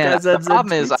Jujutsu Kaisen. The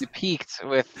problem is I peaked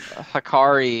with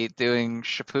Hikari doing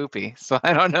Shippupi, so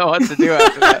I don't know what to do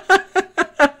after that.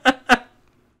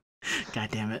 God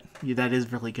damn it. That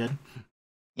is really good.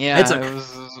 Yeah, it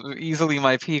was easily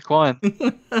my peak one.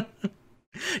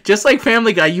 Just like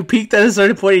Family Guy, you peaked at a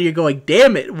certain point and you're going,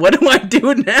 damn it, what do I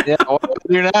do now? Yeah, what do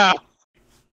I do now?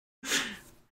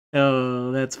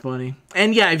 Oh, that's funny.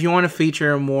 And yeah, if you want to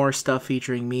feature more stuff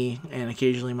featuring me and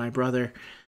occasionally my brother,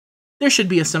 there should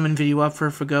be a summon video up for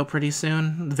Go pretty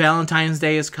soon. Valentine's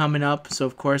Day is coming up, so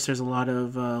of course there's a lot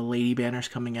of lady banners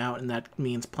coming out, and that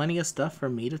means plenty of stuff for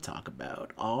me to talk about.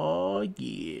 Oh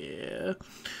yeah,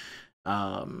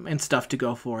 and stuff to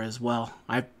go for as well.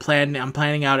 I'm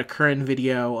planning out a current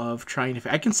video of trying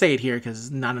to. I can say it here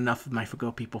because not enough of my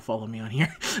Go people follow me on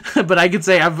here, but I could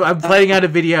say I'm planning out a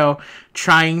video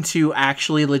trying to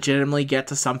actually legitimately get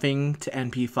to something to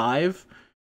NP5.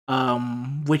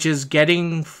 Which is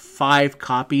getting 5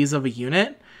 copies of a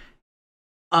unit.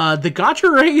 The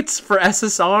gacha rates for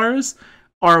SSRs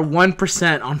are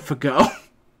 1% on Go.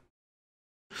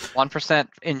 1%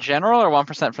 in general, or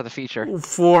 1% for the feature?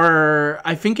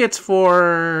 I think it's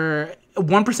for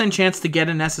 1% chance to get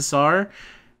an SSR,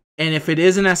 and if it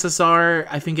is an SSR,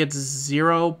 I think it's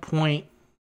 0.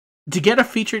 To get a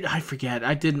featured, I forget.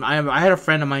 I had a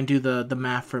friend of mine do the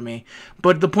math for me,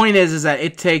 but the point is that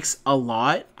it takes a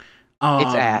lot.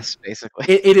 It's ass, basically.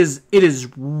 It is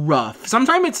rough.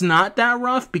 Sometimes it's not that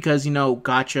rough because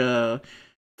gacha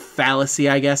fallacy,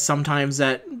 I guess. Sometimes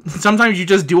you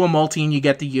just do a multi and you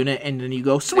get the unit and then you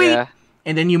go sweet,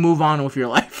 and then you move on with your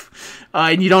life,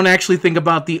 and you don't actually think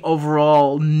about the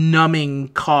overall numbing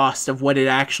cost of what it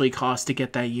actually costs to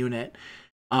get that unit.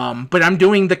 But I'm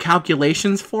doing the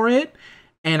calculations for it,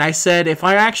 and I said if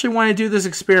I actually want to do this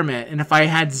experiment, and if I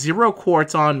had 0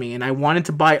 quartz on me and I wanted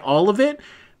to buy all of it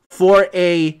for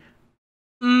a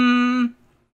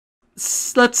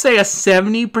let's say a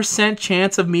 70%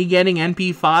 chance of me getting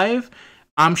NP5,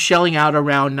 I'm shelling out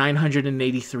around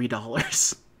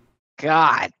 $983.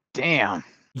 God damn.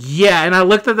 Yeah, and I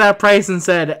looked at that price and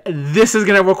said, this is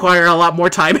going to require a lot more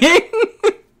timing.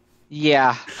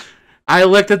 Yeah. I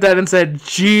looked at that and said,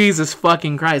 Jesus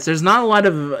fucking Christ.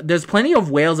 There's plenty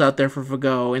of whales out there for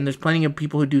Go, and there's plenty of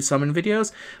people who do summon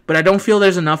videos, but I don't feel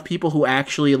there's enough people who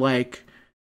actually,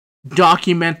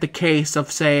 document the case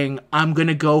of saying, I'm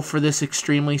gonna go for this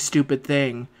extremely stupid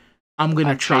thing. I'm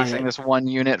gonna try chasing this one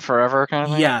unit forever kind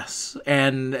of thing? Yes,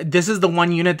 and this is the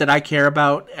one unit that I care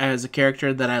about as a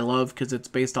character that I love because it's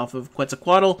based off of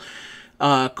Quetzalcoatl,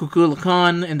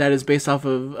 Kukulkan, and that is based off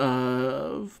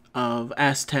of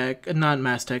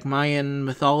Mayan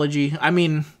mythology. I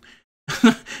mean,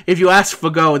 if you ask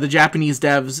Go, the Japanese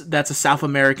devs, that's a South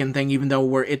American thing, even though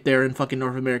we're there in fucking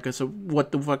North America, so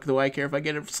what the fuck do I care if I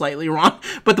get it slightly wrong?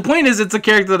 But the point is, it's a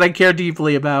character that I care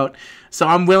deeply about, so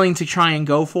I'm willing to try and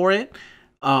go for it.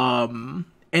 And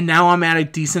now I'm at a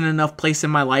decent enough place in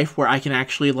my life where I can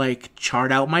actually,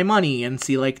 chart out my money and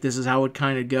see, this is how it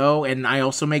kind of go, and I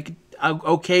also make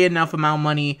okay enough amount of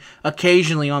money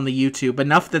occasionally on the YouTube,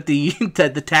 enough that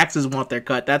the taxes want their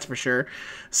cut, that's for sure.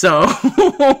 So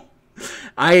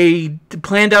I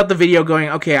planned out the video going,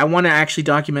 okay, I want to actually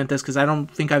document this because I don't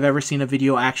think I've ever seen a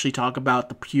video actually talk about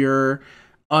the pure,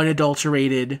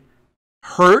 unadulterated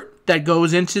hurt that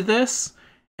goes into this,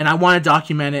 and I want to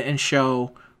document it and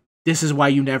show this is why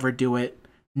you never do it.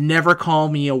 Never call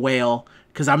me a whale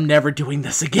because I'm never doing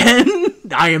this again.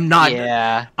 I am not.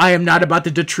 Yeah. I am not about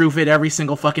to detruve it every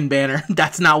single fucking banner.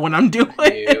 That's not what I'm doing.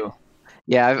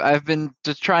 Yeah, I've been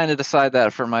just trying to decide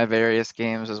that for my various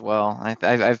games as well.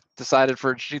 I've decided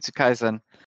for Jujutsu Kaisen,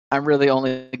 I'm really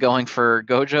only going for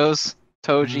Gojo's,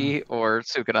 Toji, or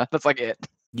Sukuna. That's it.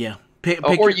 Yeah.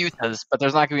 Or Yuta's, but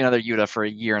there's not going to be another Yuta for a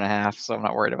year and a half, so I'm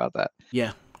not worried about that.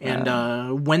 Yeah.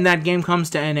 And when that game comes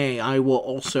to NA, I will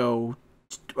also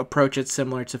approach it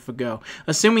similar to Fago.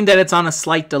 Assuming that it's on a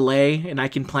slight delay and I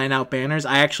can plan out banners,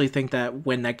 I actually think that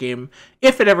when that game,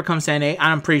 if it ever comes to NA,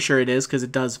 I'm pretty sure it is because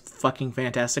it does fucking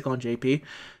fantastic on JP.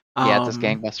 Yeah, it does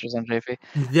gangbusters on JP.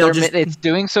 It's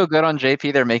doing so good on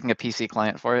JP, they're making a PC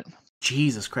client for it.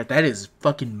 Jesus Christ, that is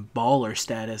fucking baller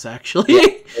status,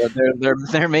 actually. Yeah,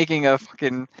 they're making a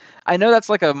fucking. I know that's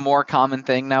like a more common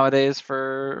thing nowadays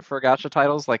for gacha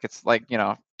titles. Like it's like, you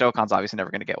know, Dokkan's obviously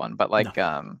never gonna get one, but like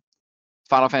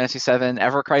Final Fantasy VII,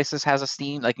 Ever Crisis has a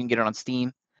Steam. I can get it on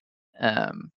Steam.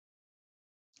 And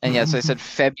yeah, so they said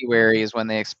February is when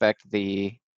they expect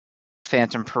the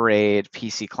Phantom Parade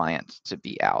PC client to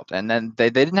be out, and then they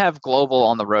didn't have global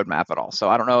on the roadmap at all. So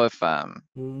I don't know if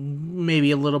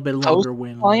maybe a little bit longer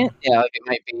win client. Yeah, like it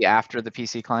might be after the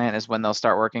PC client is when they'll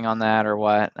start working on that or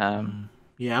what.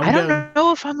 Yeah, I don't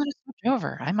know if I'm gonna switch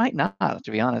over. I might not,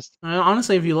 to be honest.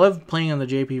 Honestly, if you love playing on the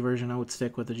JP version, I would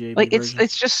stick with the JP version.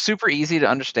 It's just super easy to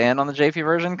understand on the JP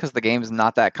version because the game is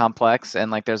not that complex, and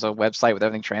like there's a website with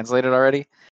everything translated already.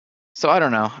 So I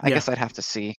don't know. I guess I'd have to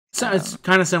see. So it's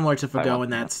kind of similar to Fago in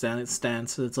that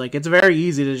stance. It's like it's very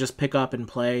easy to just pick up and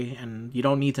play, and you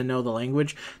don't need to know the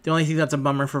language. The only thing that's a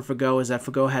bummer for Fago is that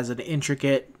Fago has an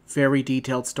intricate, very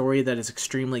detailed story that is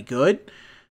extremely good.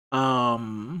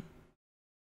 And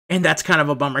that's kind of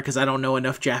a bummer because I don't know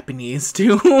enough Japanese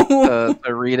to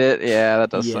read it. Yeah,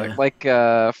 that does suck. Like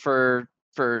for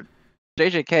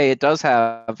JJK, it does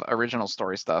have original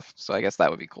story stuff, so I guess that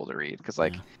would be cool to read because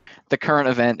like the current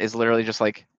event is literally just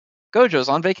like Gojo's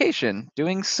on vacation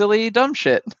doing silly dumb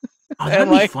shit. Oh, that'd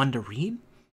be fun to read.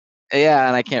 Yeah,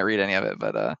 and I can't read any of it,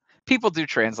 but people do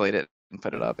translate it and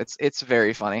put it up. It's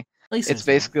very funny. It's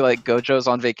basically like Gojo's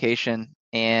on vacation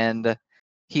and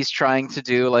he's trying to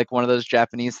do like one of those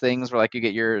Japanese things where like you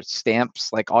get your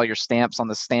stamps, like all your stamps on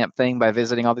the stamp thing by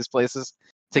visiting all these places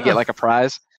to get like a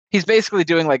prize. He's basically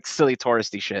doing like silly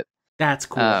touristy shit. That's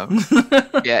cool.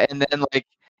 Yeah, and then like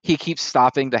he keeps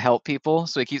stopping to help people,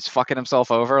 so he keeps fucking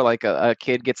himself over. Like a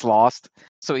kid gets lost,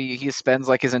 so he spends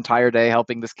like his entire day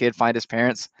helping this kid find his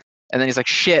parents, and then he's like,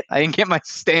 "Shit, I didn't get my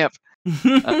stamp."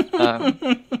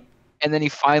 And then he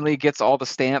finally gets all the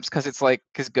stamps because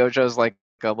Gojo's like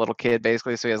a little kid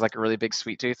basically, so he has like a really big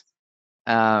sweet tooth.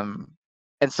 And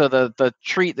so the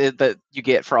treat that you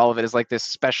get for all of it is like this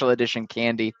special edition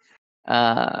candy.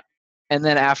 And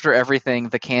then after everything,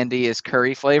 the candy is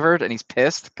curry flavored, and he's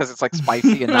pissed because it's like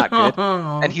spicy and not good,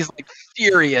 and he's like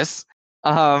furious.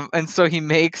 And so he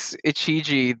makes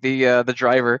Ichiji, the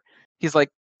driver. He's like,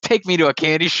 "Take me to a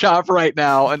candy shop right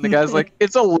now," and the guy's like,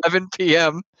 "It's 11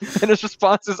 p.m." And his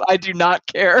response is, "I do not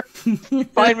care.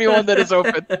 Find me one that is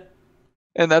open."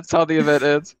 And that's how the event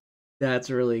ends. That's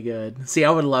really good. See,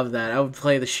 I would love that. I would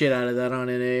play the shit out of that on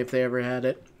NA if they ever had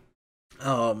it.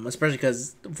 Especially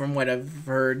because from what I've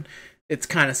heard, it's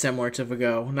kind of similar to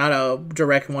Fago. Not a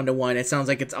direct one-to-one. It sounds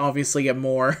like it's obviously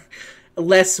a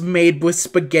less made with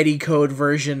spaghetti code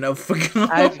version of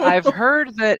Fago. I've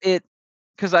heard that it,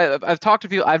 because I've talked to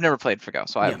people. I've never played Fago,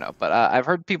 so I don't know. But I've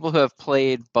heard people who have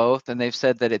played both, and they've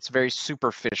said that it's very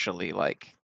superficially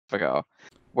like Fago,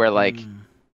 where like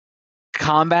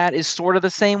combat is sort of the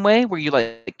same way, where you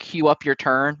like queue up your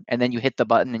turn and then you hit the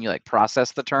button and you like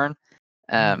process the turn.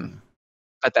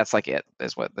 But that's like it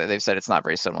is what they've said. It's not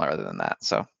very similar other than that.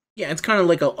 So yeah, it's kind of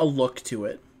like a look to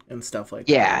it and stuff like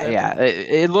that. Yeah.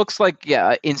 It looks like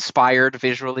inspired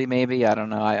visually maybe. I don't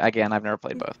know. I've never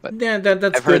played both, but yeah,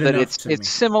 that's I've heard that it's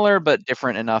similar but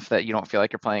different enough that you don't feel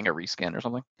like you're playing a reskin or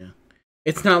something. Yeah,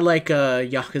 it's not like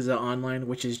Yakuza Online,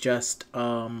 which is just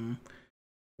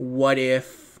what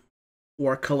if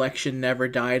War Collection never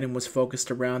died and was focused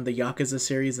around the Yakuza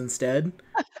series instead.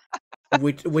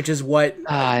 Which is what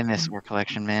I miss War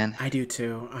Collection, man. I do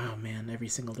too. Oh man, every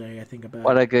single day I think about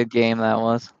what a good game that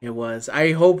was. It was.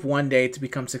 I hope one day to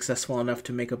become successful enough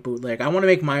to make a bootleg. I want to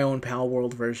make my own Pal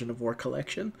World version of War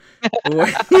Collection,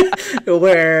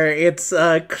 where it's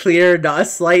clear, not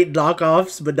slight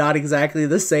knockoffs, but not exactly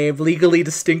the same, legally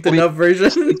distinct enough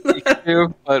version.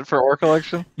 But for War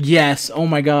Collection, yes. Oh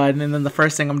my god! And then the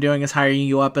first thing I'm doing is hiring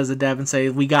you up as a dev and say,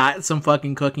 "We got some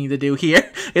fucking cooking to do here.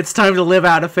 It's time to live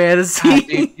out a fantasy." God,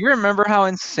 dude, you remember how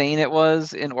insane it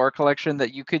was in War Collection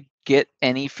that you could get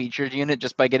any featured unit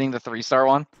just by getting the 3-star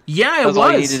one? Yeah, it was.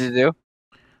 All you needed to do.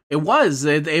 It was.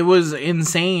 It was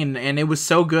insane, and it was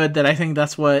so good that I think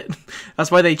that's why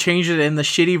they changed it in the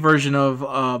shitty version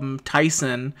of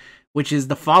Tyson, which is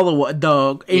the follow-up,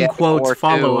 the in quotes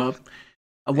follow-up.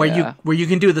 Where you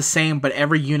can do the same, but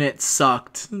every unit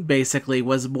sucked, basically,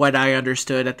 was what I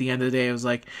understood at the end of the day. It was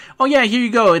like, oh yeah, here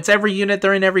you go. It's every unit,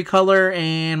 they're in every color,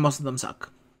 and most of them suck.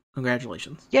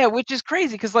 Congratulations. Yeah, which is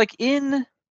crazy because like in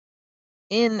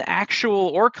actual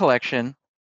ore collection,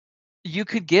 you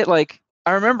could get like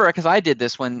I remember because I did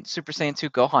this when Super Saiyan 2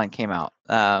 Gohan came out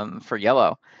for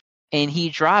Yellow, and he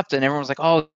dropped, and everyone was like,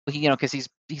 "Oh, because he's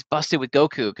busted with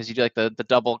Goku because you do like the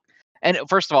double." And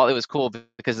first of all, it was cool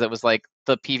because it was like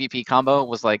the PvP combo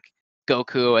was like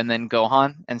Goku and then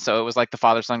Gohan, and so it was like the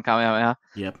father son Kamehameha.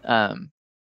 Yep.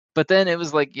 But then it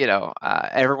was like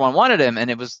everyone wanted him, and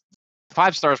it was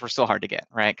 5 stars were still hard to get,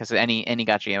 right? Because any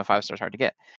gacha game of 5 stars hard to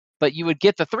get. But you would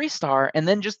get the 3-star, and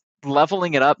then just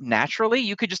leveling it up naturally,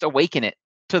 you could just awaken it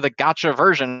to the gacha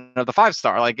version of the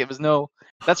 5-star. Like it was no.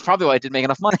 That's probably why I didn't make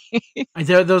enough money.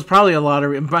 There was probably a lot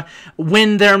of, but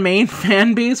when their main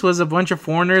fan base was a bunch of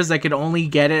foreigners that could only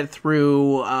get it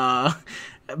through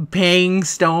paying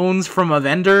stones from a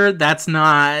vendor,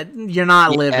 you're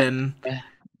not living. Yeah.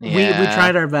 We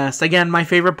tried our best. Again, my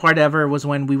favorite part ever was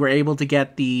when we were able to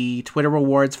get the Twitter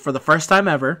rewards for the first time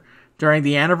ever during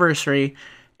the anniversary,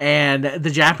 and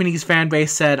the Japanese fan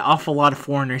base said, awful lot of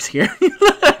foreigners here.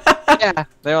 Yeah,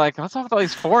 they're like, what's up with all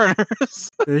these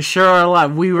foreigners? There sure are a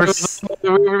lot. We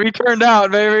turned out,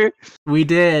 baby. We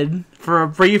did. For a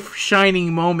brief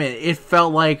shining moment, it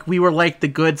felt like we were like the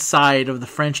good side of the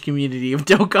French community of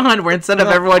Dokkan, where instead of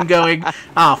everyone going,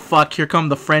 oh fuck, here come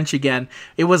the French again,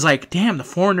 it was like, damn, the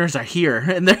foreigners are here,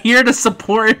 and they're here to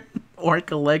support our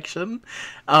collection.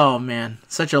 Oh man,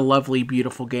 such a lovely,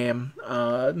 beautiful game.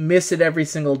 Miss it every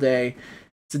single day.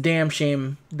 It's a damn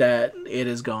shame that it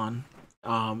is gone.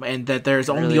 And that there's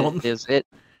only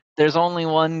There's only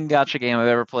one gacha game I've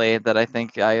ever played that I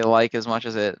think I like as much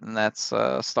as it, and that's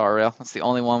Star Rail. That's the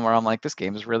only one where I'm like, this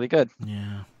game is really good.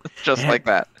 Yeah, just like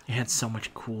that. It had so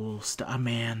much cool stuff,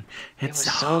 man. It was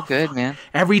so good, man.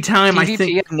 Every time PvP, I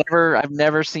think I've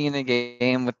never seen a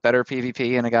game with better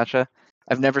PvP in a gacha.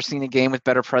 I've never seen a game with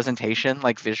better presentation,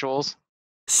 like visuals.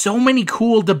 So many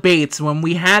cool debates when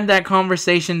we had that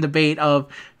conversation debate of,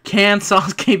 can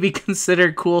Sasuke be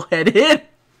considered cool-headed?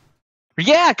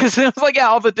 Yeah, because it was like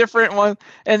all the different ones,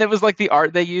 and it was like the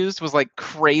art they used was like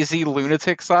crazy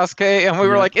lunatic Sasuke, and we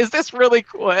were like, "Is this really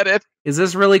cool-headed? Is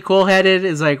this really cool-headed?"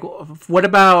 Is like, what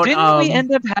about? Didn't we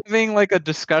end up having like a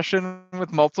discussion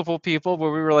with multiple people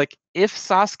where we were like, "If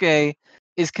Sasuke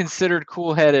is considered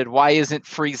cool-headed, why isn't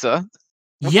Frieza?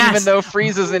 Yes. Even though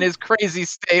Frieza's in his crazy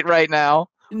state right now."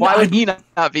 Why would he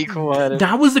not be cool-headed?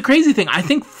 That was the crazy thing. I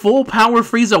think full power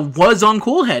Frieza was on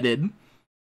cool-headed.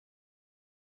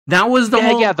 That was the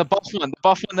whole... Yeah, the buff one. The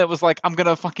buff one that was like, I'm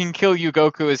gonna fucking kill you,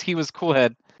 Goku, is he was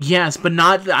cool-head. Yes, but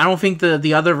not... I don't think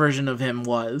the other version of him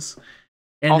was.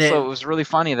 And also, it was really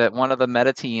funny that one of the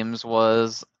meta teams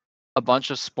was a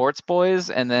bunch of sports boys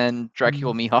and then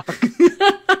Dracula Mihawk.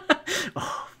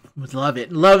 Oh, would love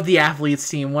it. Love the athletes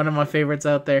team. One of my favorites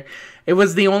out there. It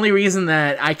was the only reason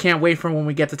that I can't wait for when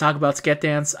we get to talk about Sket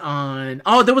Dance on...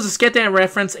 Oh, there was a Sket Dance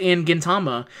reference in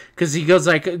Gintama. Because he goes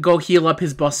like, go heal up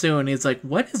his bassoon. He's like,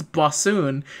 what is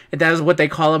bassoon? And that is what they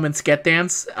call him in Sket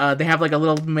Dance. They have like a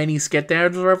little mini Sket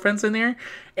Dance reference in there.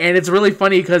 And it's really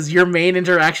funny because your main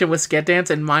interaction with Sket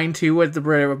Dance and mine too with the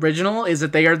original is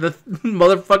that they are the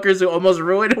motherfuckers who almost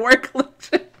ruined our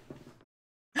collection.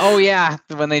 Oh yeah,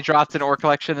 when they dropped an ore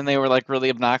collection and they were like really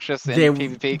obnoxious in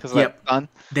PvP because of that fun.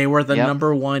 They were the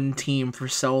number one team for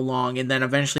so long, and then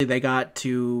eventually they got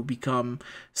to become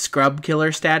scrub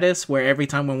killer status, where every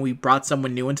time when we brought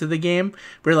someone new into the game,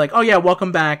 we're like, oh yeah,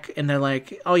 welcome back, and they're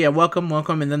like, oh yeah, welcome,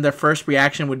 and then their first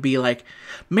reaction would be like,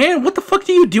 man, what the fuck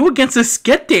do you do against a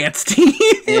Sket Dance team?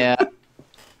 Yeah.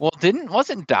 Well,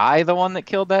 wasn't Dai the one that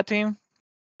killed that team?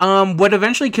 What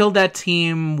eventually killed that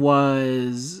team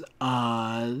was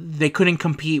they couldn't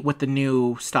compete with the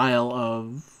new style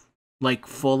of like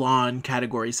full-on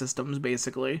category systems,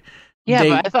 basically. Yeah,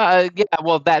 but I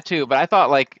thought that too. But I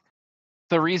thought like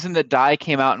the reason that Dai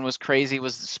came out and was crazy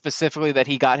was specifically that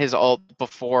he got his ult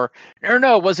before, or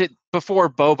no, was it before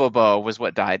Bobobo was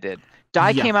what Dai did?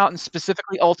 Dai came out and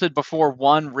specifically ulted before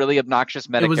one really obnoxious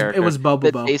meta character. It was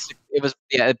Bobobo.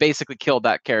 It basically killed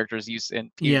that character's use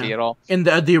in PvP at all. And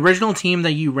the original team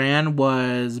that you ran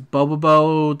was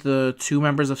Bobobo, the two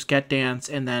members of Sket Dance,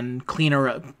 and then cleaner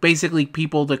up, basically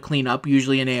people to clean up,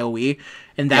 usually in AoE,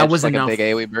 and that was like enough. A big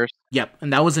AoE burst. Yep,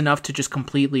 and that was enough to just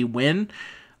completely win.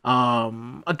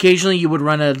 Occasionally you would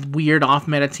run a weird off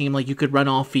meta team, like you could run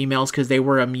all females because they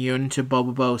were immune to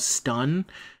Bobobo's stun.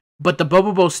 But the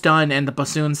Bobobo stun and the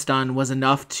Bassoon stun was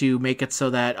enough to make it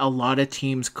so that a lot of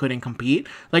teams couldn't compete.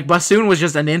 Like, Bassoon was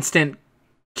just an instant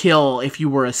kill if you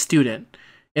were a student.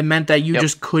 It meant that you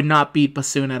just could not beat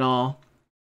Bassoon at all.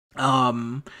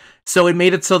 So it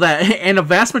made it so that... And a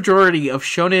vast majority of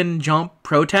Shonen Jump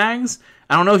pro tags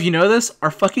I don't know if you know this, are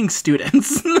fucking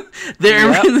students.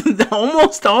 They're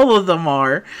almost all of them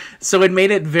are. So it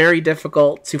made it very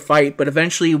difficult to fight. But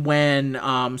eventually, when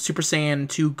Super Saiyan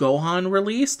 2 Gohan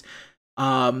released,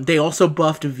 they also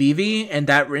buffed Vivi, and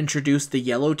that introduced the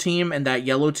yellow team, and that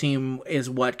yellow team is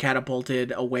what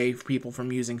catapulted away people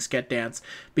from using Sket Dance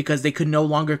because they could no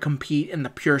longer compete in the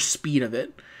pure speed of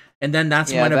it. And then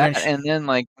that's when eventually... And then,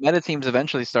 like, meta teams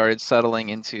eventually started settling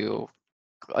into,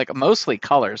 like, mostly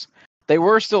colors. They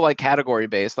were still, like,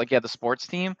 category-based, like, the sports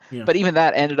team, but even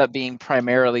that ended up being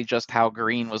primarily just how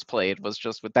green was played,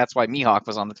 that's why Mihawk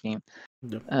was on the team.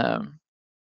 Yep.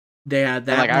 They had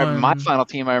that one. My final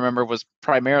team, I remember, was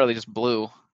primarily just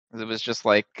blue. It was just,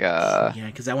 like...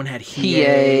 because that one had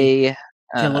Hiei.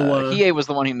 Hiei was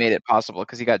the one who made it possible,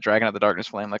 because he got Dragon of the Darkness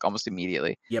Flame, like, almost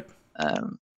immediately. Yep.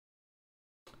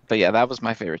 But yeah, that was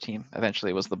my favorite team.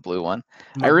 Eventually, it was the blue one.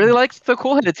 I really liked the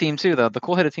cool-headed team too, though. The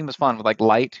cool-headed team was fun with like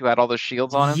Light, who had all those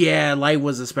shields on him. Yeah, Light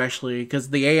was especially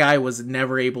because the AI was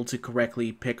never able to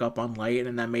correctly pick up on Light,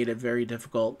 and that made it very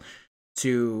difficult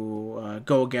to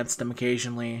go against them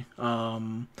occasionally.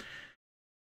 The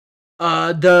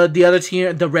other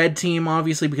team, the red team,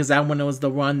 obviously, because that one was the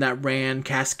one that ran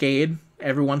Cascade.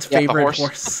 Everyone's favorite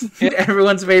horse.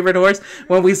 Everyone's favorite horse.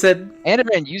 When we said... And it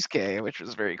ran Yusuke, which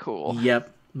was very cool.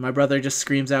 Yep. My brother just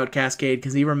screams out Cascade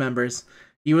because he remembers.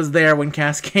 He was there when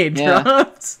Cascade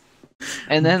dropped.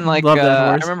 And then, like,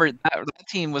 I remember that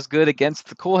team was good against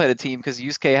the cool-headed team because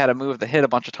Yusuke had a move that hit a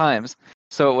bunch of times.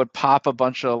 So it would pop a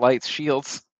bunch of Light's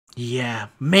shields. Yeah.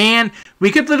 Man,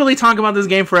 we could literally talk about this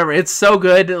game forever. It's so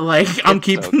good. Like, I'm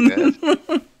keeping...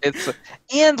 So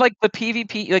and like the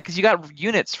PvP, like, because you got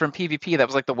units from PvP, that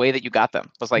was like the way that you got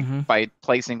them, was like by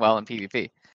placing well in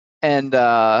PvP, and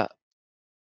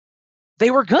they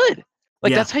were good.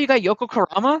 Like that's how you got Yoko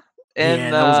Kurama,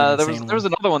 and there was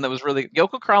another one that was really...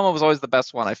 Yoko Kurama was always the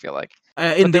best one, I feel like.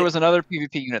 But there was another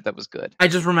PvP unit that was good. I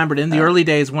just remembered in the early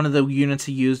days, one of the units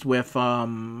he used with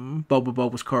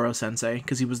Bobobo was Koro Sensei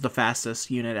because he was the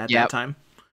fastest unit at that time.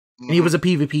 And he was a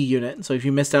PvP unit, so if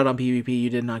you missed out on PvP,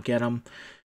 you did not get him.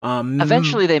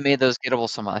 Eventually, they made those gettable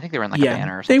somehow. I think they were in like a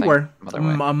banner or something. They were.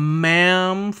 A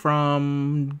Mam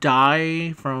from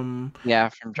Dai from... Yeah,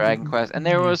 from Dragon Quest. And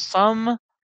there was some...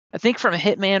 I think from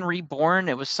Hitman Reborn,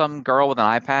 it was some girl with an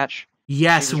eye patch.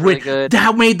 Yes, really good.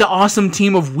 That made the awesome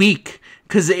team of weak,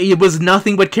 because it was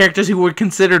nothing but characters who were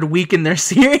considered weak in their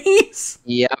series.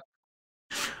 Yep.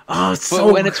 Oh,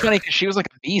 so... And it's funny because she was like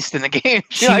a beast in the game.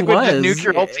 She like, would just nuke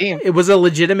your whole team. It was a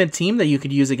legitimate team that you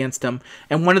could use against them.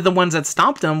 And one of the ones that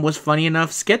stopped them was, funny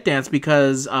enough, Sket Dance,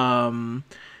 because Hime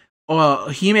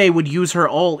would use her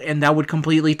ult, and that would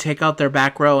completely take out their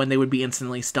back row, and they would be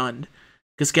instantly stunned.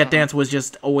 Because Sket Dance was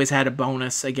just always had a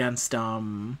bonus against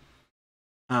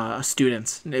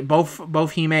students.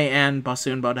 Both Hime and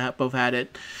Bassoon both had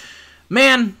it.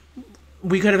 Man...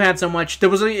 We could have had so much.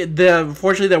 Fortunately,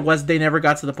 they never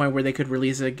got to the point where they could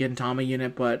release a Gintama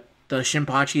unit, but the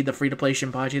Shinpachi, the free-to-play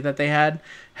Shinpachi that they had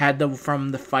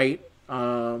from the fight,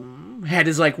 had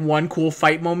his, like, one cool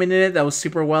fight moment in it that was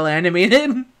super well animated,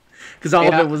 because all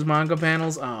of it was manga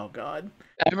panels. Oh, God.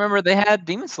 I remember they had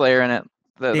Demon Slayer in it.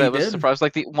 That was surprised,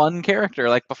 like, the one character,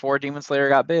 like, before Demon Slayer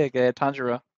got big,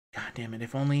 Tanjiro. God damn it,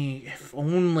 if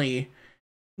only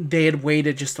they had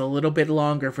waited just a little bit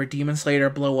longer for Demon Slayer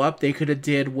to blow up, they could have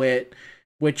did what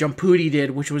Jumpooty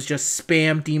did, which was just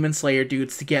spam Demon Slayer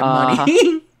dudes to get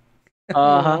money.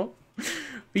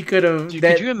 We could have...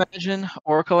 Could you imagine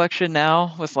Ore Collection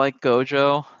now with, like,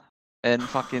 Gojo and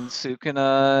fucking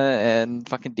Sukuna and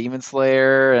fucking Demon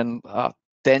Slayer and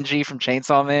Denji from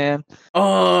Chainsaw Man?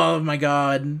 Oh my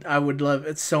god, I would love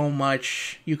it so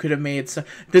much. You could have made...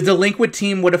 The Delinquent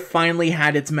team would have finally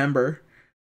had its member.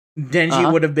 Denji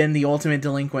would have been the ultimate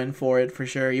delinquent for it, for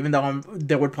sure. Even though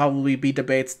there would probably be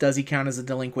debates. Does he count as a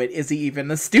delinquent? Is he even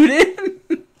a student?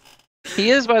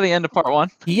 He is by the end of part 1.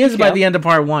 He is by the end of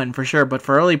part 1, for sure. But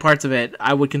for early parts of it,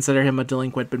 I would consider him a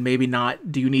delinquent, but maybe not.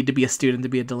 Do you need to be a student to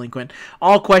be a delinquent?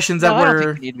 All questions that were... I don't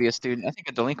think you need to be a student. I think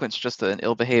a delinquent's just an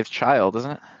ill-behaved child,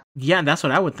 isn't it? Yeah, that's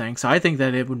what I would think. So I think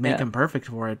that it would make him perfect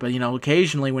for it. But,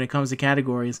 occasionally when it comes to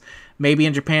categories, maybe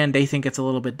in Japan they think it's a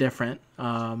little bit different.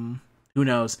 Who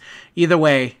knows? Either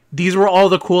way, these were all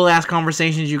the cool-ass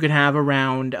conversations you could have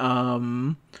around,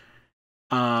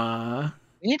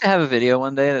 We need to have a video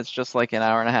one day that's just like an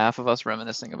hour and a half of us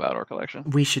reminiscing about Ore Collection.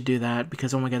 We should do that,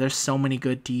 because, oh my god, there's so many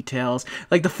good details.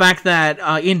 Like the fact that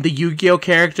in the Yu-Gi-Oh!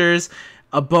 Characters,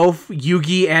 both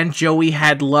Yugi and Joey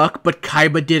had luck, but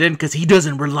Kaiba didn't, because he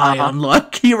doesn't rely on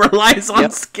luck. He relies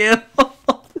on skill.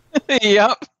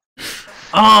 Yep.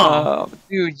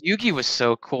 Dude, Yugi was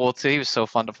so cool too. He was so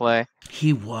fun to play.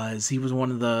 He was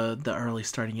one of the early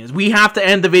starting years. We have to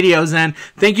end the video, Zen.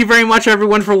 Thank you very much,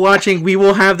 everyone, for watching. We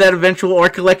will have that eventual ore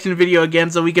collection video again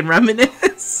so we can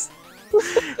reminisce.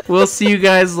 We'll see you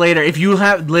guys later. If you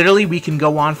have, literally, we can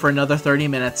go on for another 30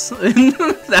 minutes.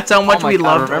 That's how much we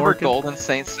love. Remember Golden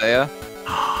Saint Seiya?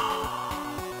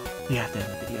 We have to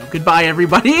end the video. Goodbye,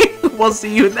 everybody. We'll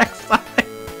see you next time.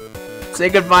 Say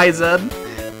goodbye, Zen.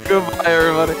 Goodbye,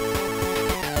 everybody.